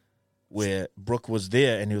where Brook was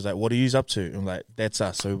there, and he was like, "What are you up to?" And I'm like, "That's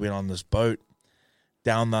us." So we went on this boat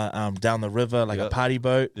down the river, like a party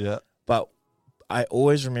boat. Yeah. But I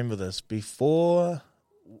always remember this before.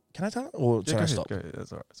 Can I tell it, or should I stop? Go ahead.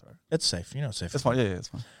 That's all right. It's all right. It's safe. You know, it's safe. It's fine. Yeah, it's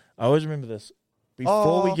fine. I always remember this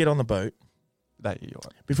before we get on the boat. You're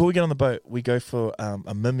right. Before we get on the boat, we go for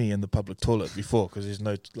a mimi in the public toilet before, because there's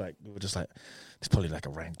no, like, we were just like, there's probably like a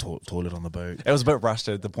rank toilet on the boat. It was a bit rushed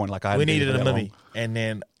at the point. Like we needed a mimi. And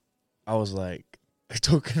then I was like,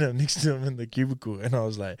 talking next to him in the cubicle, and I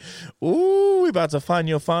was like, ooh, we're about to find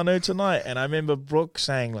your whānau tonight. And I remember Brook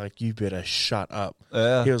saying, like, you better shut up.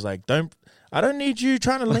 Yeah. He was like, I don't need you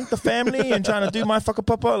trying to link the family and trying to do my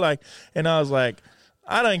whakapapa. Like, and I was like,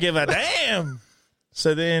 I don't give a damn.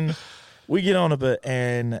 So then we get on a bit,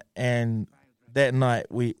 and that night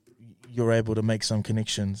you're able to make some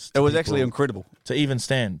connections. It was actually incredible to even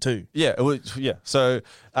stand too. Yeah, it was. Yeah. So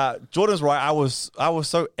Jordan's right. I was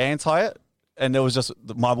so anti it, and it was just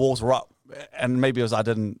my walls were up, and maybe it was I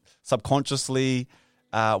didn't subconsciously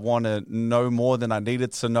want to know more than I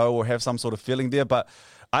needed to know or have some sort of feeling there, but.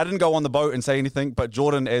 I didn't go on the boat and say anything, but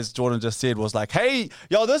Jordan, as Jordan just said, was like, hey,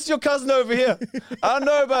 yo, this is your cousin over here. I don't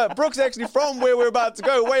know, but Brook's actually from where we're about to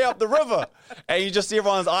go, way up the river. And you just see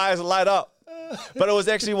everyone's eyes light up. But it was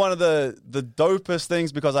actually one of the dopest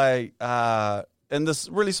things because I, in this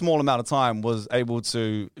really small amount of time, was able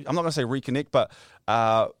to, I'm not going to say reconnect, but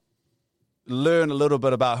learn a little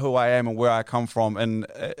bit about who I am and where I come from. And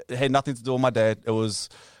it had nothing to do with my dad. It was...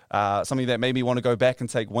 something that made me want to go back and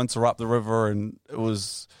take winter up the river, and it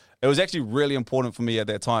was actually really important for me at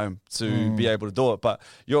that time to be able to do it. But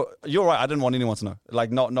you're right, I didn't want anyone to know,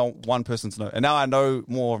 like not one person to know. And now I know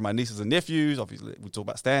more of my nieces and nephews. Obviously, we talk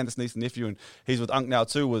about Stan, this niece and nephew, and he's with Unc now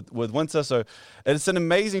too with Winter. So it's an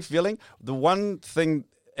amazing feeling. The one thing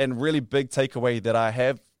and really big takeaway that I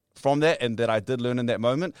have from that, and that I did learn in that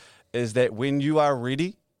moment, is that when you are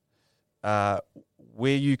ready,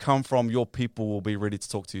 where you come from, your people will be ready to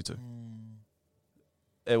talk to you too.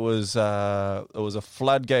 It was a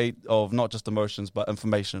floodgate of not just emotions but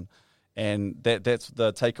information, and that's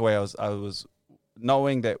the takeaway. I was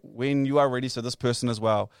knowing that when you are ready, so this person as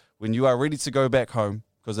well, when you are ready to go back home,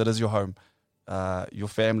 because it is your home, your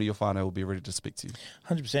family, your whānau will be ready to speak to you.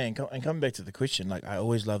 100%. And coming back to the question, like I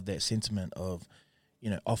always love that sentiment of,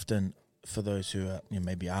 often. For those who are,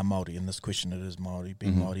 maybe are Māori, in this question it is Māori,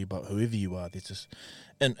 being Māori, but whoever you are, there's just,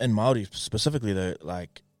 in Māori specifically though,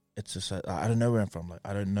 like, it's just, I don't know where I'm from, like,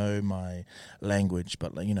 I don't know my language,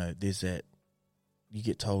 but, like, there's that, you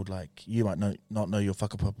get told, like, you might not know your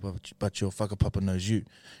whakapapa, but your whakapapa knows you.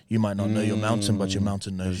 You might not know your mountain, but your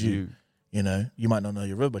mountain knows you. You know, you might not know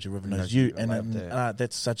your river, but your river knows you. And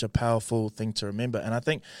that's such a powerful thing to remember. And I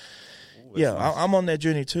think, nice. I'm on that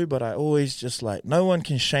journey too, but I always just like, no one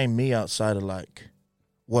can shame me outside of like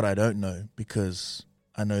what I don't know, because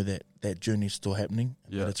I know that that journey's still happening,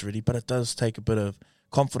 but it's ready. But it does take a bit of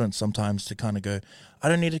confidence sometimes to kind of go, I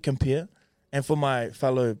don't need to compare. And for my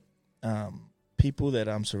fellow people that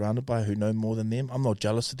I'm surrounded by who know more than them, I'm not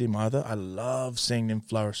jealous of them either. I love seeing them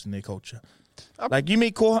flourish in their culture. Like you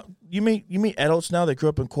meet adults now that grew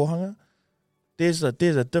up in Kohanga. There's a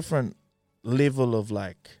different level of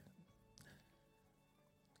like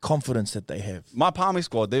confidence that they have. My Palmy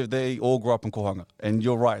squad, they all grew up in Kohanga, and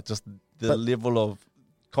you're right, just the level of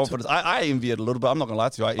confidence. I envy it a little bit. I'm not gonna lie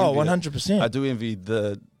to you. 100%. I do envy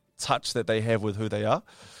the touch that they have with who they are.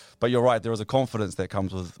 But you're right, there is a confidence that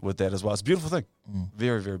comes with that as well. It's a beautiful thing.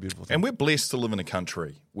 Very, very beautiful thing. And we're blessed to live in a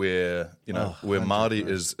country where, where Māori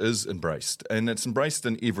is embraced. And it's embraced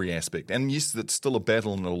in every aspect. And yes, it's still a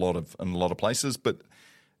battle in a lot of places, but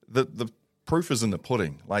the proof is in the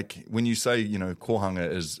pudding. Like when you say,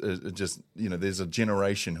 Kohanga is just, there's a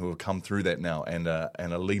generation who have come through that now and are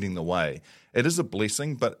leading the way. It is a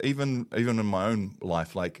blessing, but even in my own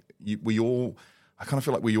life, like I kind of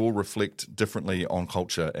feel like we all reflect differently on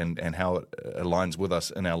culture and how it aligns with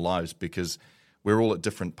us in our lives, because we're all at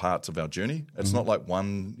different parts of our journey. It's not like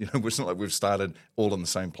one, it's not like we've started all in the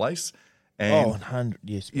same place. And 100,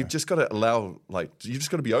 yes, bro. You've just got to allow, you've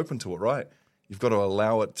just got to be open to it, right? You've got to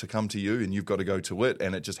allow it to come to you, and you've got to go to it,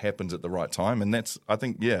 and it just happens at the right time. And that's, I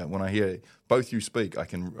think, when I hear both you speak,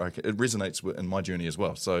 it resonates in my journey as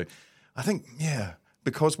well. So I think,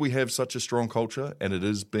 because we have such a strong culture and it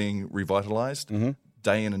is being revitalized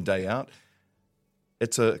day in and day out,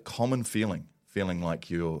 it's a common feeling like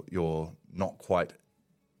you're not quite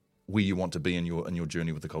where you want to be in your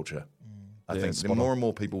journey with the culture. I think more and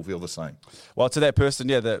more people feel the same. Well, to that person,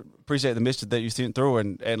 that appreciate the message that you sent through,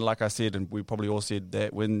 and like I said, and we probably all said,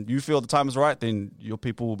 that when you feel the time is right, then your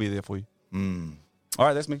people will be there for you. All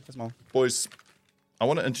right, that's me. That's mine. Boys, I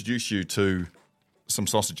want to introduce you to some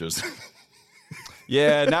sausages.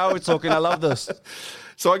 Yeah, now we're talking. I love this.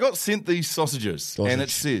 So I got sent these sausages, and it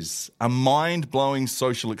says, a mind-blowing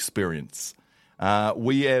social experience.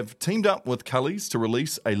 We have teamed up with Cully's to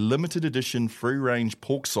release a limited edition free-range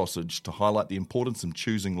pork sausage to highlight the importance of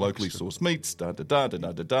choosing locally sourced meats,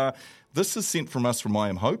 This is sent from us from I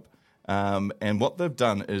Am Hope. And what they've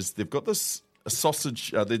done is they've got this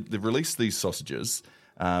sausage, they've released these sausages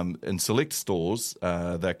in select stores.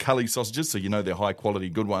 They're Cully's sausages, so they're high-quality,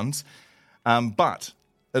 good ones. But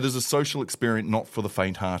it is a social experience not for the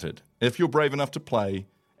faint-hearted. If you're brave enough to play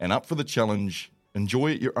and up for the challenge,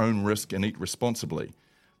 enjoy at your own risk and eat responsibly.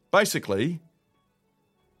 Basically,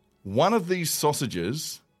 one of these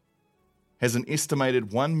sausages has an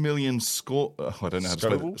estimated 1 million Scoville's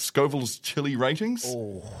chili ratings.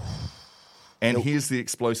 Oh. And here's the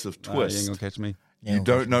explosive twist. You ain't gonna catch me. You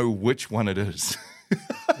don't know which one it is.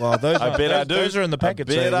 Well, those are in the packet,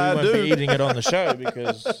 so we won't be eating it on the show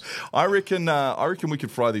because I reckon we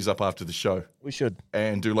could fry these up after the show. We should.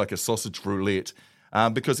 And do like a sausage roulette.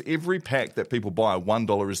 Because every pack that people buy,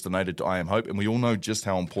 $1 is donated to I Am Hope, and we all know just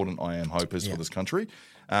how important I Am Hope is for this country.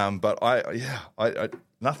 But I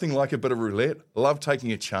nothing like a bit of roulette. Love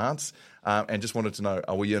taking a chance, and just wanted to know,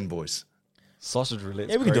 are we in, boys? Sausage roulette.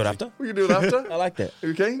 Yeah, we can do it after. We can do it after. I like that. Are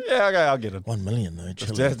you keen? Yeah, okay, I'll get it. 1 million though.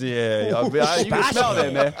 Chili. You can smell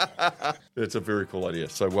that, man. It's a very cool idea.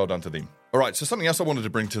 So well done to them. All right, so something else I wanted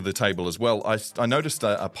to bring to the table as well. I noticed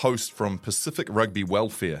a post from Pacific Rugby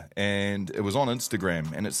Welfare, and it was on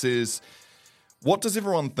Instagram, and it says, what does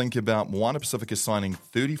everyone think about Moana Pacifica signing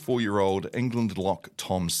 34-year-old England lock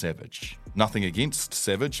Tom Savage? Nothing against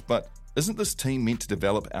Savage, but isn't this team meant to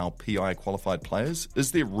develop our PI qualified players?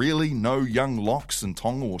 Is there really no young locks in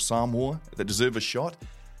Tonga or Samoa that deserve a shot?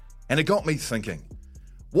 And it got me thinking,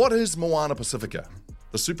 what is Moana Pacifica,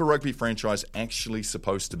 the Super Rugby franchise, actually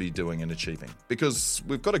supposed to be doing and achieving? Because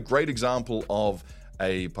we've got a great example of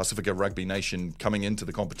a Pacifica rugby nation coming into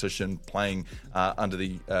the competition, playing under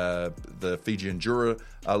the Fijian Jura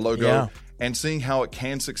logo, and seeing how it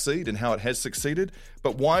can succeed and how it has succeeded.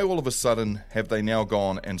 But why all of a sudden have they now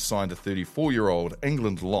gone and signed a 34-year-old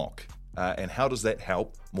England lock? And how does that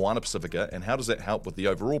help Moana Pacifica? And how does that help with the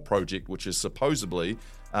overall project, which is supposedly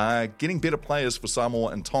getting better players for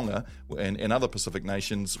Samoa and Tonga and other Pacific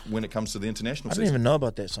nations when it comes to the international season? I didn't even know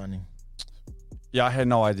about that signing. Yeah, I had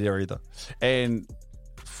no idea either. And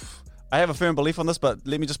I have a firm belief on this, but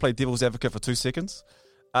let me just play devil's advocate for 2 seconds.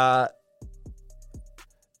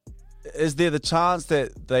 Is there the chance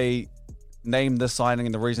that they name this signing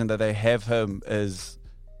and the reason that they have him is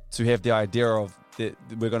to have the idea of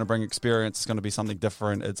we're going to bring experience. It's going to be something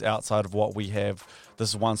different. It's outside of what we have. This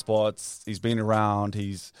is one spot. He's been around.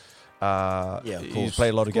 He's played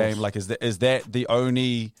a lot of games. Like, is that the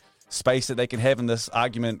only space that they can have in this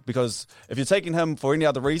argument? Because if you're taking him for any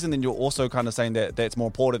other reason, then you're also kind of saying that that's more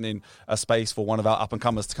important than a space for one of our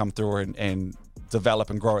up-and-comers to come through and develop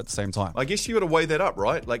and grow at the same time. I guess you got to weigh that up,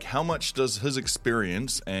 right? Like, how much does his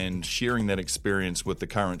experience and sharing that experience with the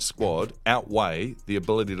current squad outweigh the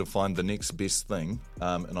ability to find the next best thing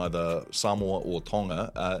in either Samoa or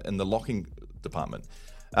Tonga in the locking department?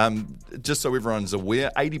 Just so everyone's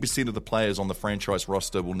aware, 80% of the players on the franchise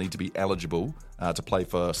roster will need to be eligible to play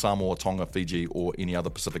for Samoa, Tonga, Fiji, or any other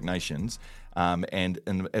Pacific nations.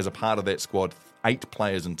 And as a part of that squad, 8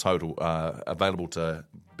 players in total are available to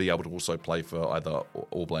be able to also play for either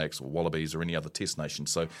All Blacks or Wallabies or any other Test nation.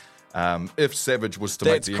 So if Savage was to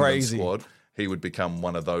make the England squad, he would become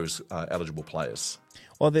one of those eligible players.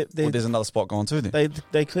 Well, there's another spot going too. Then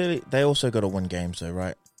they also got to win games though,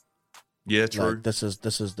 right? Yeah, true. Like, this is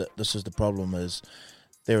the problem. Is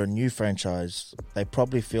they're a new franchise. They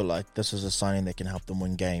probably feel like this is a signing that can help them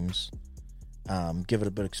win games, give it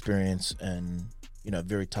a bit of experience, and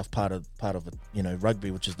very tough part of it.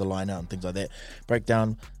 Rugby, which is the line out and things like that,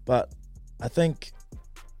 breakdown. But I think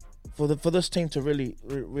for this team to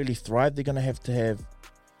really thrive, they're going to have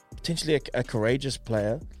potentially a courageous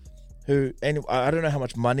player who, and I don't know how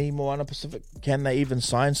much money Moana Pacific can they even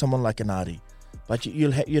sign someone like an Adi. But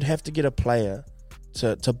you'd have to get a player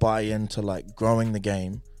to buy into like growing the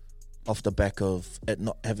game off the back of it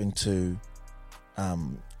not having to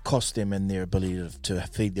cost them in their ability to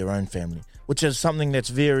feed their own family, which is something that's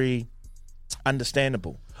very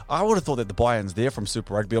understandable. I would have thought that the buy-in's there from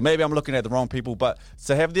Super Rugby, or maybe I'm looking at the wrong people, but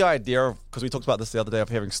to have the idea of, because we talked about this the other day, of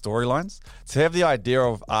having storylines, to have the idea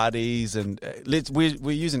of RDs and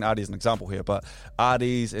we're using RD as an example here, but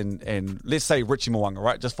RDs and let's say Richie Mo'unga,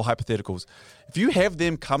 right, just for hypotheticals. If you have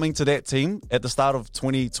them coming to that team at the start of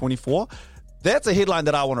 2024, that's a headline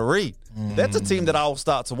that I want to read. That's a team that I'll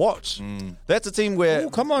start to watch. That's a team where,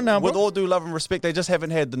 come on now, bro. With all due love and respect, they just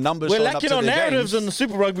haven't had the numbers. We're showing up lacking to on their narratives games. in the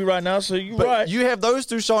Super Rugby right now, so you're But right. you have those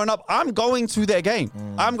two showing up. I'm going to that game.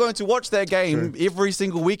 I'm going to watch that game every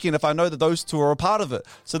single weekend if I know that those two are a part of it.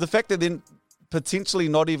 So the fact that then potentially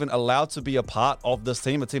not even allowed to be a part of this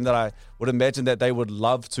team, a team that I would imagine that they would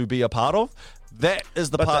love to be a part of, that is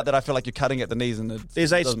the part that I feel like you're cutting at the knees. And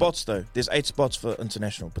there's 8 spots though. There's 8 spots for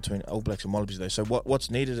international between All Blacks and Wallabies though. So what's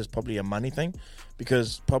needed is probably a money thing,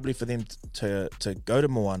 because probably for them to go to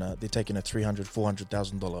Moana, they're taking a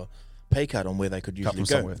 $300,000-$400,000 pay cut on where they could usually go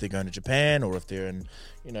somewhere. if they're going to Japan or if they're in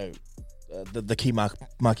the key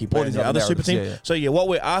marquee players, the other super team. Yeah. So what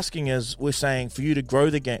we're asking is, we're saying for you to grow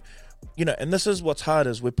the game, and this is what's hard,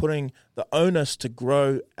 is we're putting the onus to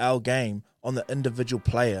grow our game on the individual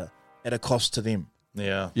player at a cost to them.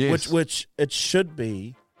 Yeah. Yes. Which it should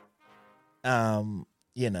be, I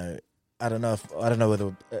don't know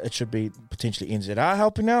whether it should be potentially NZR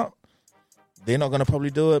helping out. They're not going to probably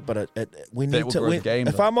do it, but we need to.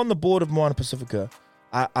 If I'm on the board of Moana Pacifica,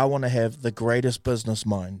 I want to have the greatest business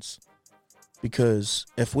minds, because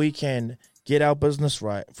if we can get our business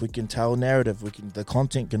right, if we can tell narrative, the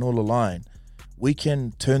content can all align, we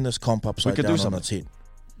can turn this comp upside down on its head.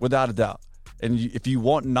 Without a doubt. And if you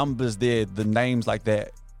want numbers there, the names like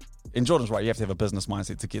that, and Jordan's right, you have to have a business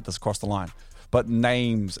mindset to get this across the line. But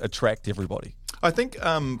names attract everybody. I think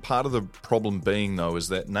part of the problem being, though, is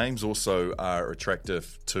that names also are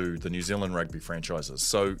attractive to the New Zealand rugby franchises.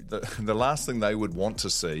 So the last thing they would want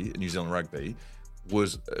to see in New Zealand rugby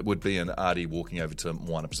would be an Adi walking over to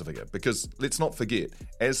Moana Pacifica. Because let's not forget,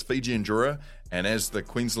 as Fiji and Jura and as the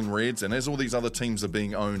Queensland Reds and as all these other teams are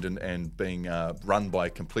being owned and being run by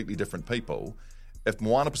completely different people, if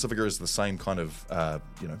Moana Pacifica is the same kind of,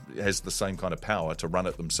 has the same kind of power to run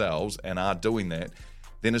it themselves and are doing that,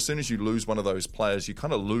 then as soon as you lose one of those players, you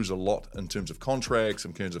kind of lose a lot in terms of contracts,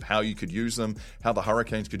 in terms of how you could use them, how the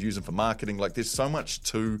Hurricanes could use them for marketing. Like, there's so much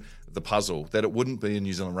to the puzzle that it wouldn't be in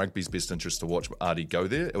New Zealand rugby's best interest to watch Adi go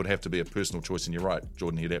there. It would have to be a personal choice, and you're right,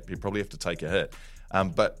 Jordan, he'd probably have to take a hit.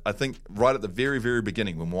 But I think right at the very, very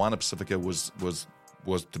beginning, when Moana Pacifica was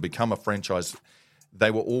to become a franchise,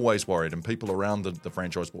 they were always worried, and people around the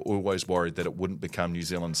franchise were always worried that it wouldn't become New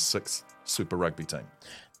Zealand's 6th Super Rugby team.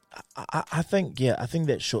 I think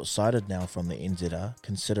that's short-sighted now from the NZR,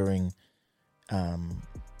 considering the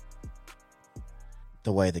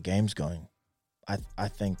way the game's going. I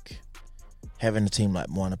think having a team like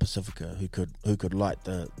Moana Pacifica who could light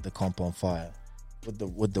the comp on fire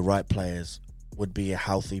with the right players would be a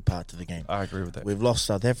healthy part to the game. I agree with that. We've lost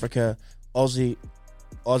South Africa, Aussie.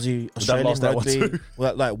 Aussie, Australian lost that one rugby. too.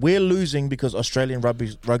 Like we're losing because Australian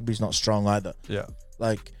rugby's not strong either. Yeah.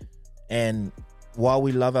 Like, and while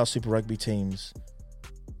we love our Super Rugby teams,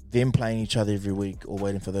 them playing each other every week or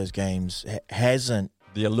waiting for those games hasn't,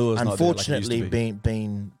 The allure's unfortunately, not there like it used to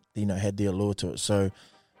be. been had the allure to it. So,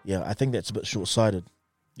 yeah, I think that's a bit short-sighted.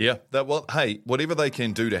 Yeah, hey, whatever they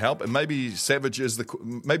can do to help, and maybe Savage is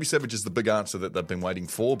the big answer that they've been waiting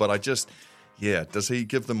for. But does he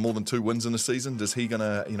give them more than 2 wins in a season? Is he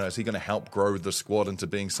gonna help grow the squad into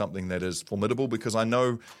being something that is formidable? Because I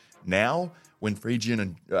know now when Fijian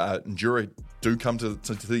and Ndura do come to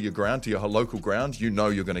your ground, to your local ground, you're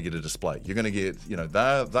going to get a display. You're going to get,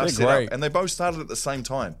 they're set great. up, and they both started at the same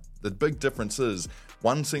time. The big difference is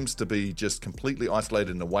one seems to be just completely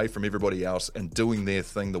isolated and away from everybody else and doing their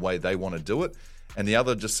thing the way they want to do it, and the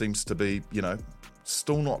other just seems to be,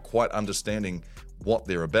 still not quite understanding what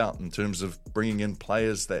they're about in terms of bringing in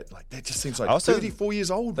players that just seems like Also, 34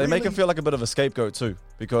 years old. They really? make him feel like a bit of a scapegoat too,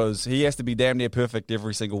 because he has to be damn near perfect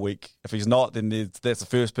every single week. If he's not, then that's the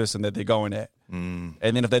first person that they're going at. And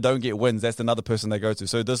then if they don't get wins, that's another person they go to.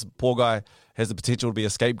 So this poor guy has the potential to be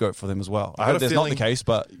a scapegoat for them as well. I hope that's not the case,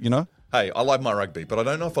 but Hey, I like my rugby, but I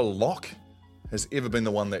don't know if a lock has ever been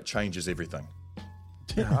the one that changes everything.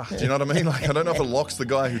 Do you know what I mean? I don't know if a lock's the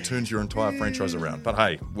guy who turns your entire franchise around. But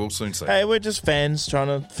hey, we'll soon see. Hey, we're just fans trying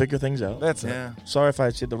to figure things out. That's Yeah. Sorry if I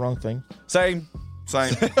said the wrong thing. Same.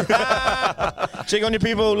 Check on your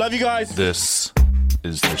people. Love you guys. This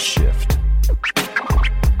is The Shift.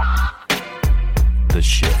 The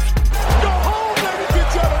Shift. Go home, ladies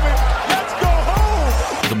and gentlemen. Let's go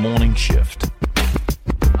home. The Morning Shift.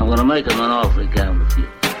 I'm gonna make him an offer again with you.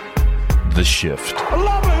 The Shift. I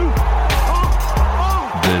love you.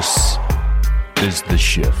 This is The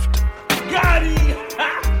Shift. Got it.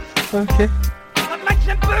 Okay. I'd like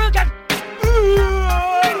some burger.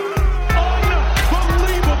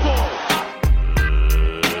 Unbelievable.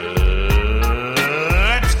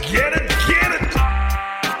 Let's get it.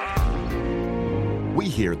 We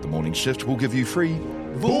here at The Morning Shift will give you free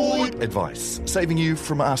void advice, saving you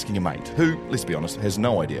from asking a mate who, let's be honest, has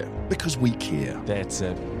no idea, because we care. That's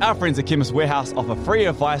it. Our friends at Chemist Warehouse offer free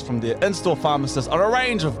advice from their in-store pharmacists on a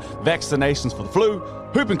range of vaccinations for the flu,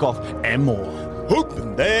 whooping cough, and more.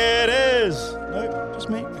 Hooping. There it is. Nope, just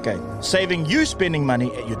me. Okay. Saving you spending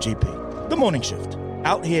money at your GP. The Morning Shift.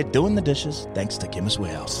 Out here doing the dishes thanks to Chemist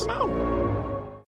Warehouse.